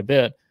sheet quite a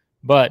bit,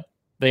 but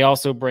they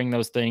also bring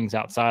those things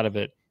outside of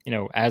it,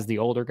 as the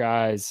older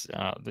guys,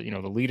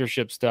 the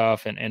leadership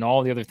stuff and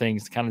all the other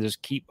things kind of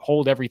just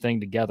hold everything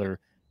together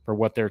for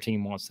what their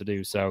team wants to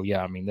do. So,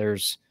 yeah, I mean,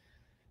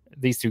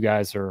 these 2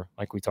 guys are,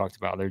 like we talked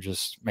about, they're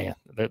just, man,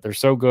 they're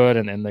so good.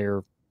 And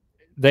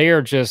they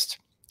are just,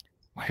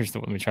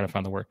 let me try to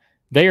find the word.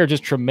 They are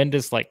just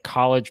tremendous, like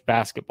college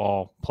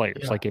basketball players.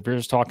 Yeah. Like if you're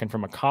just talking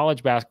from a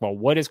college basketball,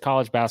 what is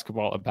college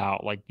basketball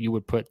about? Like you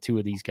would put 2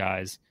 of these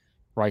guys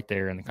right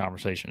there in the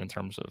conversation in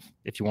terms of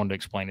if you wanted to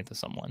explain it to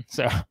someone.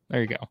 So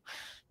there you go.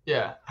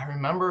 Yeah. I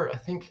remember, I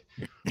think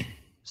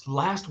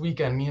last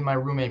weekend, me and my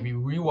roommate, we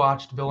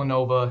rewatched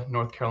Villanova,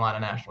 North Carolina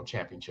national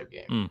championship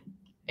game.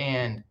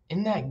 And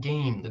in that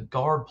game, the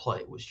guard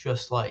play was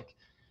just like,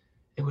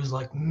 it was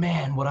like,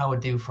 man, what I would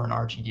do for an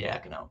Archie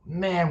Diacono,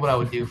 man, what I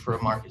would do for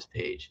a Marcus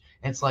Page.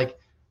 And it's like,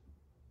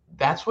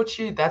 that's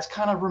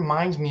kind of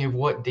reminds me of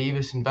what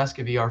Davis and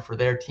Vescovy are for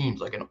their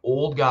teams. Like an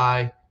old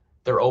guy,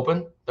 they're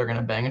open, they're going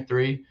to bang a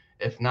 3.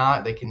 If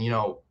not, they can,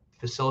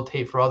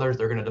 facilitate for others.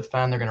 They're going to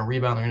defend, they're going to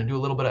rebound, they're going to do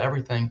a little bit of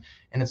everything.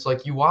 And it's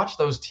like, you watch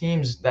those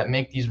teams that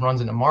make these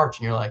runs into March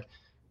and you're like,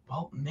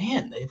 well,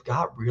 man, they've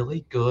got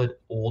really good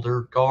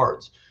older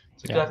guards.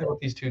 It's exactly what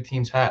these 2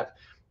 teams have.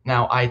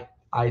 Now, I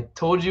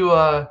told you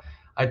a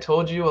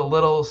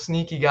little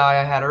sneaky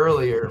guy I had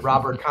earlier,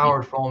 Robert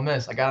Coward from Ole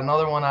Miss. I got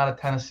another one out of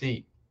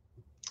Tennessee,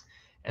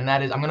 and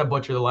that is, I'm going to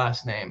butcher the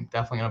last name.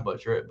 Definitely going to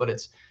butcher it, but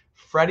it's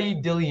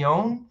Freddie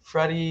Dilione.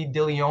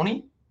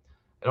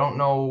 I don't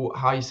know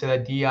how you say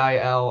that.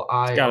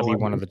 D-I-L-I-O-N. It's got to be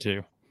one of the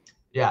 2.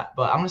 Yeah,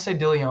 but I'm going to say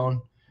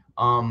Dilione.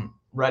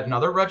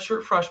 Another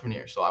redshirt freshman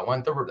here, so I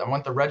went the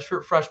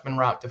redshirt freshman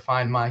route to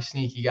find my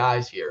sneaky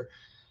guys here.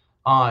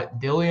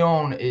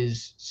 Dilione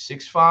is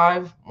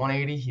 6'5",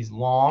 180. He's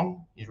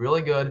long. He's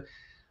really good.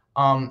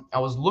 I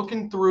was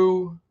looking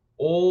through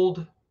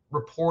old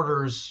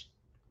reporters'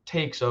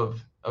 takes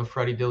of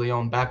Freddie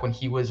Dilione back when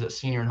he was a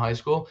senior in high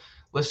school.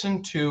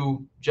 Listen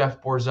to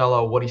Jeff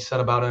Borzello, what he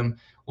said about him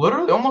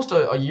literally almost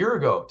a year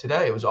ago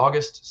today. It was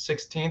August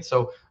 16th,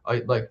 so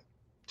like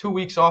 2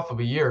 weeks off of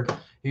a year.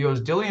 He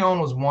goes,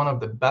 Dilione was one of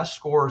the best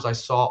scorers I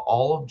saw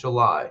all of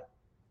July.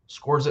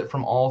 Scores it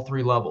from all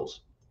 3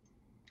 levels.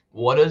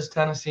 What does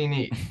Tennessee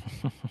need?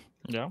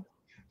 Yeah.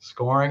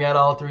 Scoring at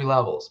all 3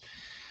 levels.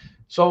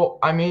 So,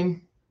 I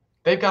mean,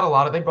 they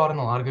brought in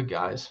a lot of good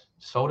guys.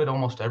 So did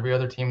almost every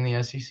other team in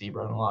the SEC,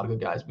 brought in a lot of good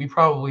guys. We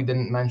probably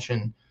didn't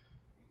mention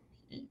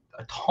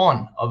a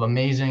ton of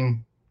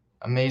amazing.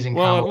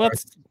 Well,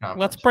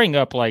 let's bring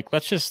up,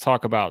 let's just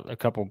talk about a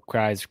couple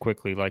guys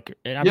quickly.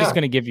 I'm just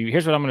going to give you,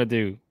 here's what I'm going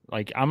to do.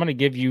 I'm going to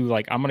give you,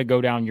 I'm going to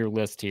go down your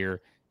list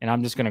here. And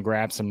I'm just going to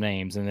grab some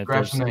names. And if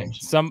there's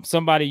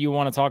somebody you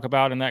want to talk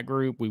about in that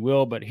group, we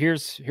will. But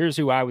here's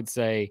who I would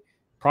say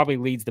probably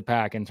leads the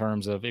pack in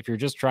terms of if you're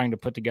just trying to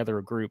put together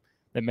a group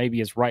that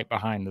maybe is right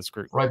behind this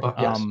group. Right behind,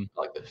 yes,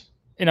 I like this.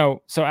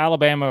 So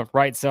Alabama,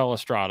 Wright-Sell,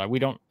 Estrada.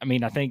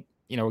 I think,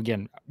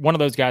 again, one of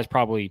those guys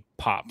probably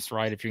pops,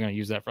 right? If you're going to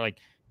use that for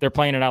they're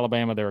playing at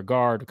Alabama, they're a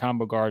guard, a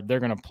combo guard.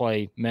 They're going to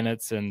play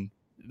minutes and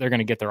they're going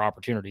to get their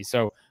opportunity.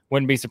 So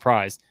wouldn't be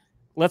surprised.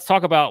 Let's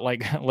talk about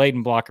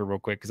Layden Blocker real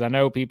quick, because I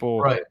know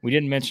people, we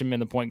didn't mention him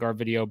in the point guard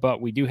video, but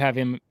we do have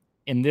him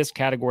in this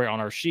category on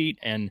our sheet.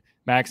 And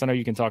Max, I know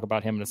you can talk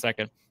about him in a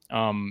second.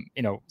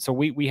 So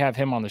we have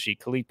him on the sheet.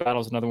 Khalif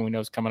Battle's another one we know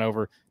is coming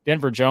over.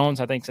 Denver Jones,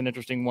 I think, is an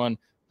interesting one.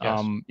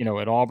 Yes.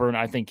 At Auburn,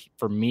 I think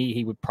for me,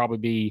 he would probably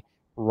be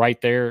right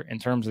there in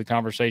terms of the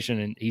conversation,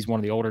 and he's one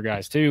of the older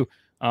guys too.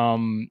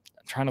 I'm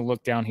trying to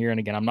look down here, and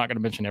again, I'm not going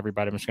to mention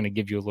everybody. I'm just going to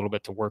give you a little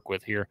bit to work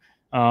with here.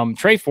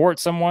 Trey Fort,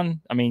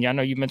 someone. I mean, I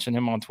know you mentioned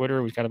him on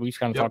Twitter. We've kind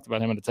of talked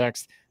about him in the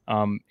text.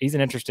 He's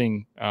an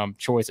interesting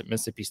choice at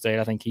Mississippi State.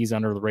 I think he's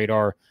under the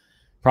radar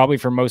probably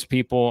for most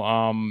people.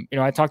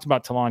 I talked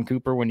about Talon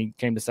Cooper when he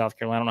came to South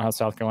Carolina. I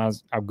don't know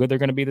how good they're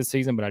going to be this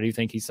season, but I do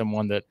think he's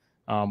someone that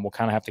will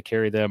kind of have to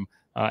carry them.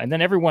 And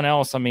then everyone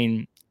else, I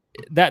mean,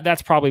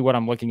 that's probably what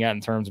I'm looking at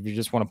in terms of you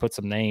just want to put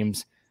some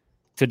names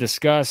to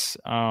discuss.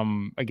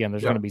 Again,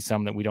 there's going to be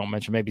some that we don't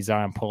mention. Maybe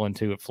Zion Pullen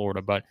too at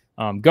Florida, but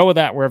go with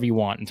that wherever you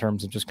want in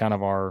terms of just kind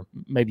of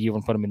maybe you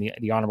even put them in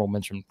the honorable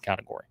mention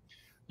category.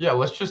 Yeah,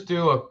 let's just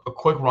do a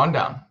quick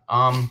rundown.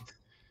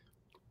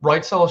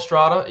 Right,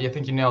 Estrada, I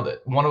think you nailed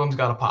it. One of them's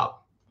got to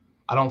pop.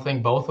 I don't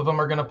think both of them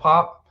are going to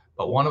pop,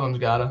 but one of them's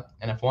got to.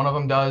 And if one of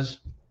them does,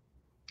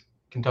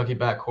 Alabama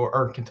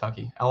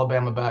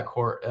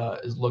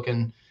backcourt is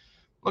looking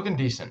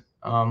decent.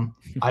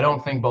 I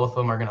don't think both of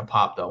them are going to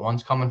pop, though.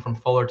 One's coming from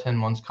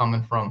Fullerton, one's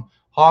coming from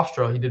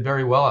Hofstra. He did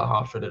very well at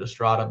Hofstra, did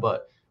Estrada,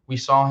 but we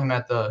saw him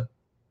at the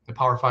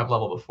Power 5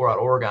 level before at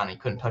Oregon. He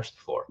couldn't touch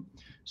the floor.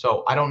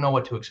 So I don't know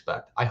what to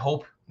expect. I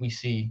hope we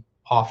see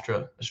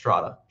Hofstra,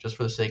 Estrada, just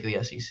for the sake of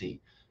the SEC.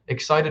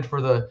 Excited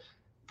for the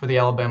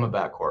Alabama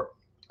backcourt.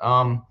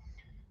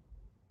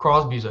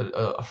 Crosby's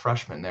a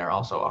freshman there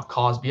also.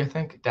 Cosby, I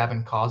think,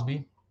 Davin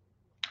Cosby.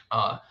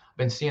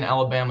 Been seeing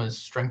Alabama's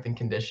strength and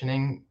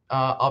conditioning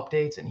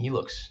updates, and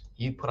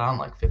he put on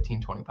like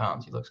 15, 20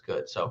 pounds. He looks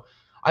good. So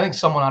I think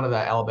someone out of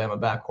that Alabama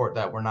backcourt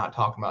that we're not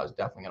talking about is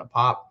definitely going to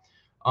pop.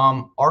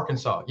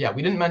 Arkansas, yeah,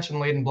 we didn't mention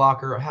Layden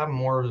Blocker. I have him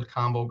more as a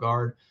combo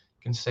guard.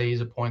 You can say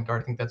he's a point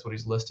guard. I think that's what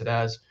he's listed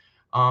as.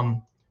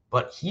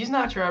 But he's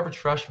not your average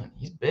freshman.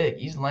 He's big.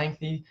 He's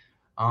lengthy.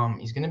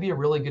 He's going to be a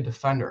really good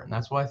defender, and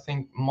that's what I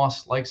think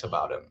Muss likes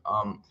about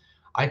him.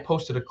 I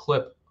posted a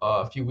clip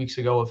a few weeks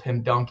ago of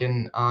him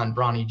dunking on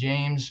Bronny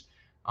James.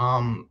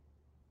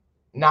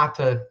 Not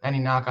to any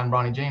knock on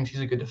Bronny James.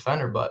 He's a good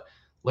defender, but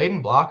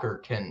Layden Blocker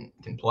can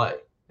play.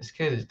 This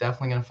kid is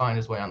definitely going to find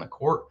his way on the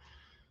court.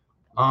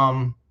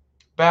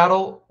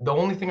 Battle, the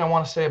only thing I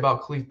want to say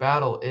about Khalif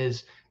Battle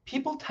is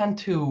people tend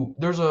to,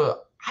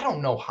 I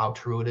don't know how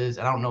true it is.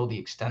 I don't know the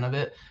extent of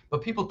it,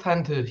 but people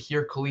tend to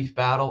hear Khalif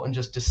Battle and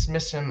just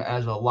dismiss him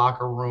as a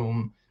locker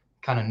room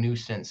kind of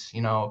nuisance,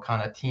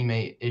 kind of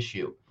teammate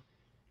issue.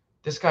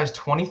 This guy's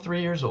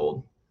 23 years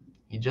old.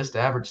 He just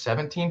averaged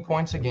 17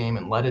 points a game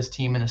and led his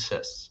team in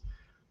assists.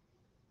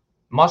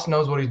 Muss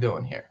knows what he's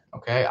doing here.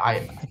 Okay.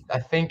 I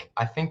think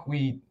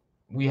we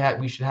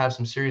should have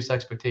some serious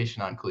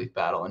expectation on Khalif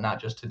Battle and not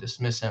just to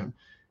dismiss him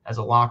as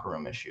a locker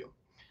room issue.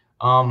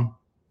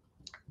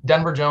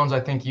 Denver Jones, I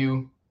think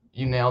you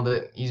nailed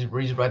it. He's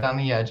right on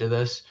the edge of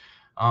this.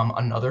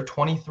 Another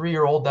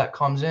 23-year-old that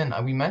comes in.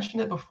 We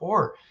mentioned it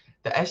before.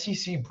 The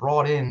SEC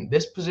brought in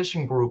this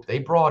position group. They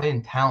brought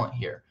in talent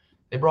here.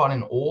 They brought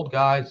in old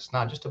guys. It's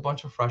not just a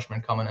bunch of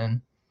freshmen coming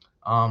in.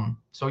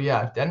 So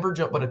yeah, if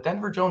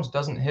Denver Jones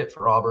doesn't hit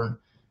for Auburn,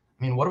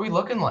 I mean, what are we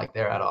looking like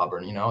there at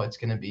Auburn? It's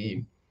going to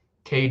be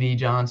KD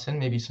Johnson,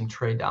 maybe some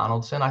Trey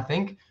Donaldson. I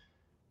think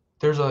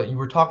you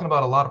were talking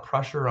about a lot of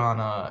pressure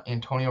on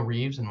Antonio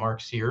Reeves and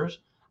Mark Sears.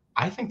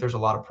 I think there's a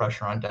lot of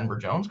pressure on Denver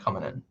Jones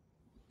coming in.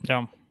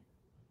 Yeah.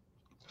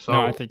 So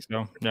no, I think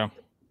so. Yeah.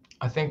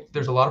 I think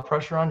there's a lot of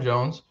pressure on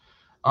Jones.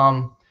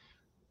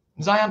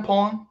 Zion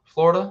Pullen,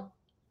 Florida,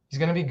 he's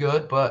going to be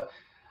good, but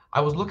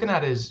I was looking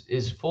at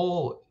his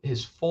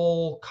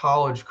full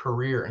college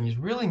career, and he's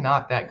really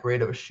not that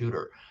great of a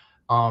shooter.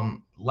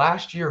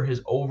 Last year,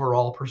 his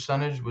overall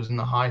percentage was in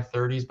the high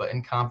 30s, but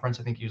in conference,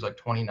 I think he was like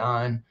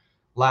 29.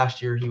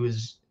 Last year, he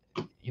was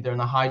either in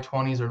the high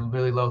 20s or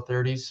really low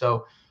 30s.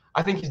 So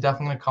I think he's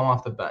definitely going to come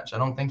off the bench. I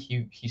don't think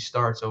he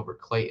starts over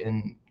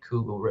Clayton,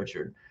 Kugel,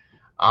 Richard.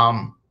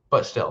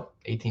 But still,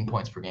 18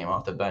 points per game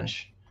off the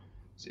bench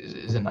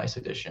is a nice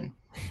addition.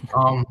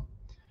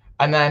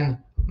 And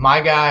then my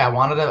guy, I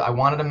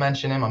wanted to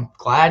mention him. I'm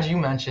glad you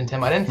mentioned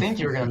him. I didn't think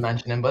you were going to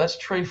mention him, but that's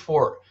Trey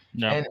Fort.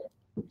 No. And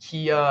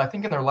he, I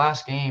think in their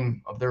last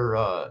game of their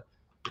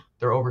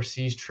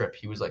overseas trip,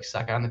 he was like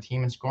second on the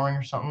team in scoring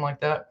or something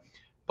like that.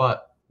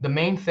 But the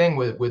main thing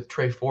with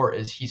Trey Fort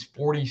is he's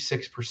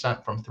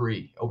 46% from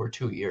three over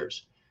 2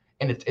 years,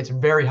 and it's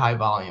very high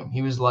volume.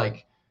 He was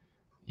like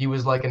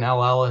an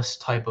L. Ellis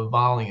type of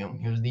volume.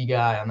 He was the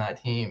guy on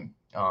that team.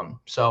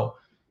 So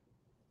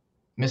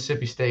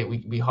Mississippi State,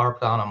 we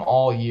harped on him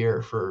all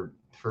year for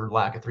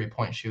lack of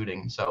 3-point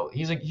shooting. So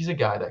he's a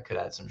guy that could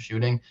add some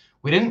shooting.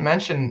 We didn't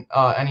mention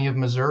any of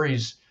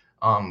Missouri's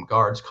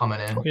guards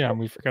coming in. Oh, yeah,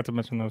 we forgot to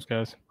mention those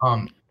guys.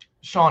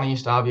 Sean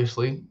East,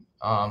 obviously,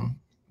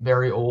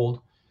 very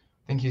old.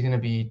 I think he's going to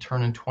be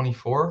turning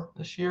 24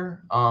 this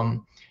year.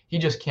 He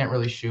just can't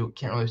really shoot,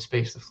 can't really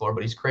space the floor,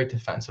 but he's great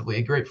defensively,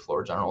 a great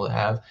floor general to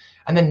have.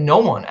 And then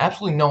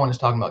absolutely no one is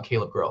talking about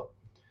Caleb Grill.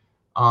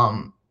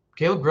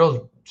 Caleb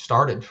Grill's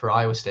started for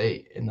Iowa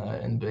State in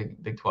the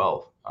Big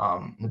 12.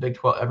 The Big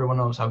 12, everyone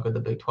knows how good the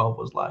Big 12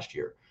 was last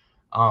year.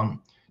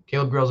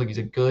 Caleb Grill's like, he's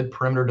a good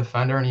perimeter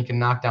defender and he can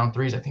knock down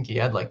threes. I think he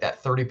had like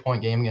that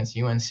 30-point game against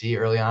UNC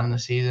early on in the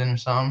season or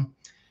something.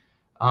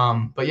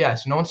 But yeah,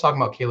 so no one's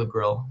talking about Caleb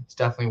Grill. It's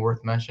definitely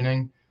worth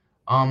mentioning.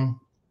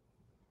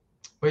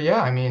 But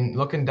yeah, I mean,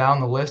 looking down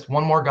the list,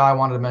 one more guy I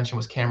wanted to mention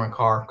was Cameron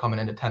Carr coming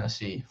into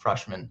Tennessee,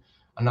 freshman,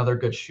 another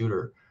good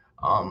shooter.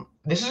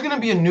 This is going to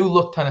be a new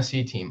look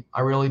Tennessee team. I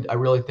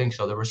really think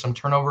so. There was some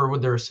turnover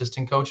with their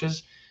assistant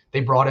coaches. They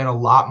brought in a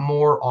lot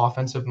more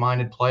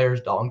offensive-minded players.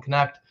 Dalton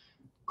Knecht,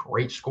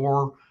 great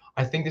scorer.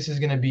 I think this is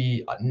going to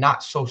be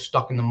not so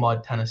stuck in the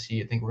mud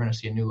Tennessee. I think we're going to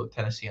see a new look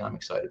Tennessee, and I'm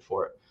excited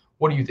for it.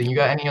 What do you think? You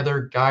got any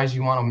other guys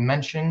you want to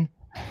mention?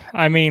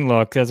 I mean,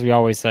 look, as we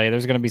always say,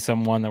 there's going to be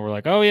someone that we're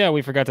like, oh yeah,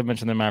 we forgot to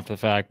mention them after the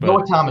fact. But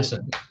Noah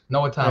Thomason.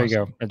 There you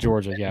go. At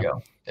Georgia,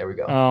 There we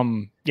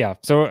go. Yeah.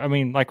 So I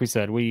mean, like we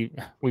said, we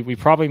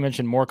probably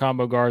mentioned more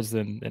combo guards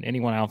than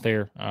anyone out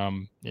there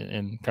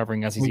in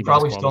covering SEC we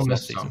probably basketball still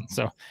this missed season.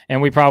 some. So,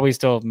 and we probably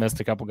still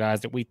missed a couple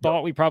guys that we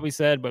thought we probably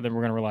said, but then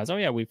we're going to realize, oh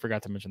yeah, we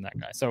forgot to mention that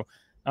guy. So,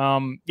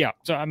 yeah.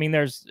 So I mean,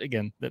 there's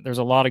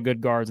a lot of good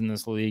guards in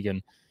this league,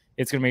 and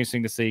it's going to be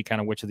interesting to see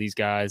kind of which of these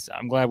guys.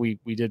 I'm glad we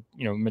did.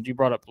 You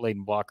brought up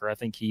Layden Blocker. I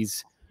think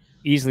he's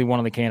easily one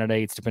of the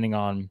candidates, depending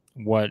on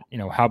what,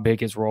 how big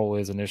his role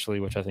is initially,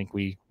 which I think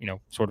we,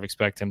 sort of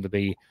expect him to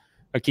be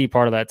a key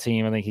part of that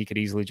team. I think he could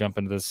easily jump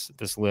into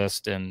this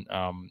list. And,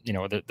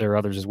 there are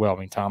others as well. I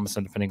mean,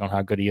 Thomason, depending on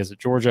how good he is at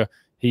Georgia,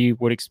 you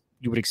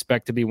would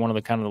expect to be one of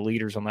the kind of the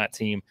leaders on that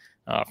team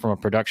from a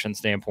production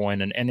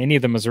standpoint. And any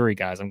of the Missouri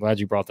guys, I'm glad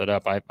you brought that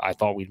up. I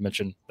thought we'd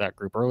mentioned that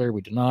group earlier.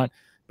 We did not.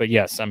 But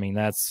yes, I mean,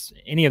 that's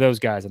any of those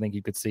guys. I think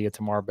you could see it.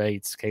 Tamar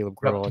Bates, Caleb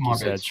Grill, like you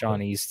said,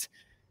 Sean East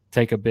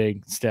take a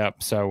big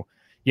step. So,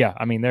 yeah,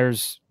 I mean,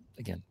 there's,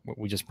 again,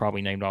 we just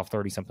probably named off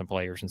 30-something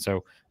players. And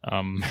so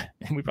and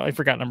we probably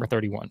forgot number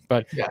 31.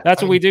 But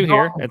that's what we do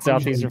here at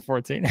Southeastern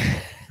 14.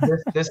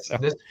 This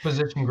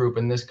position group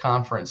in this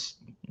conference.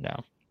 No.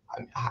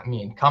 I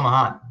mean, come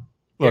on.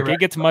 Look, it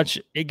gets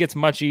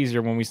much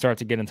easier when we start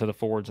to get into the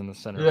forwards and the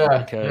center.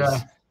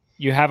 Because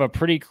you have a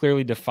pretty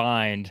clearly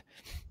defined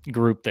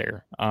group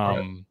there.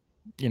 And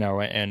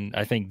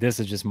I think this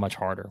is just much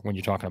harder when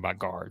you're talking about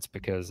guards,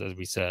 because as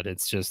we said,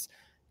 it's just,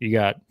 you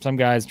got some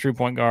guys true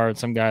point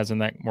guards, some guys in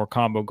that more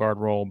combo guard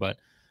role, but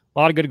a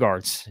lot of good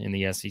guards in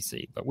the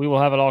SEC. But we will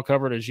have it all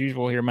covered as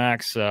usual here,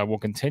 Max. We'll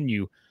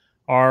continue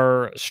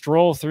our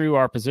stroll through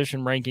our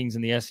position rankings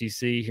in the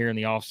SEC here in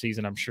the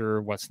offseason. I'm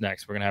sure what's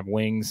next. We're going to have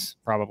wings,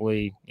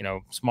 probably,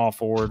 small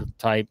forward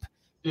type.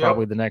 Yep.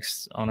 Probably the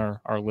next on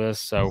our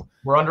list. So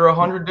we're under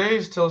 100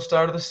 days till the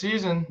start of the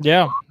season.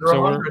 Yeah.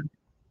 So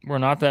we're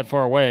not that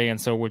far away. And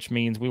so, which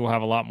means we will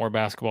have a lot more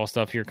basketball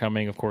stuff here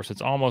coming. Of course,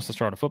 it's almost the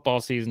start of football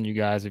season. You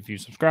guys, if you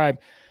subscribe,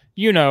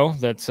 you know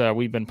that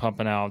we've been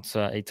pumping out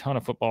a ton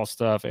of football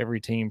stuff.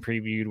 Every team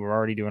previewed. We're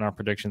already doing our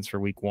predictions for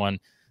week 1.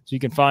 So you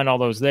can find all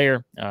those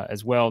there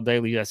as well.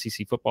 Daily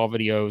SEC football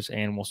videos.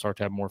 And we'll start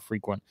to have more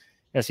frequent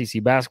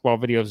SEC basketball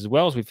videos as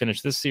well as we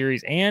finish this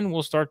series. And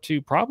we'll start to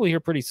probably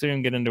here pretty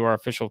soon get into our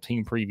official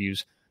team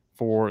previews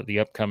for the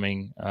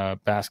upcoming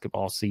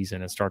basketball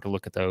season and start to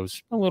look at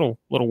those a little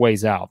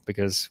ways out,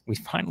 because we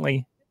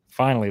finally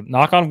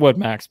knock on wood,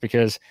 Max,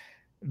 because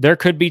there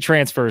could be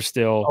transfers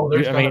still.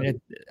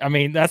 I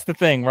mean, that's the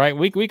thing, right?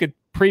 We could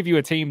preview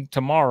a team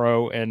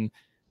tomorrow and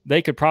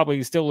they could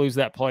probably still lose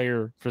that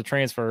player for the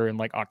transfer in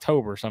like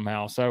October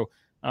somehow. So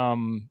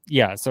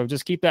so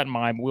just keep that in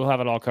mind. We'll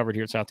have it all covered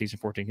here at Southeastern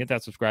 14. Hit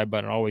that subscribe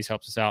button. It always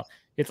helps us out.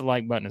 Hit the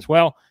like button as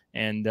well.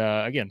 And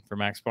again, for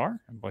Max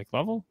Barr and Blake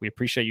Lovell, we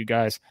appreciate you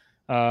guys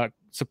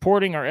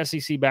supporting our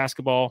SEC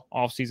basketball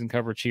offseason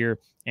coverage here.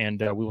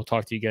 And we will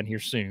talk to you again here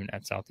soon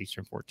at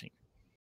Southeastern 14.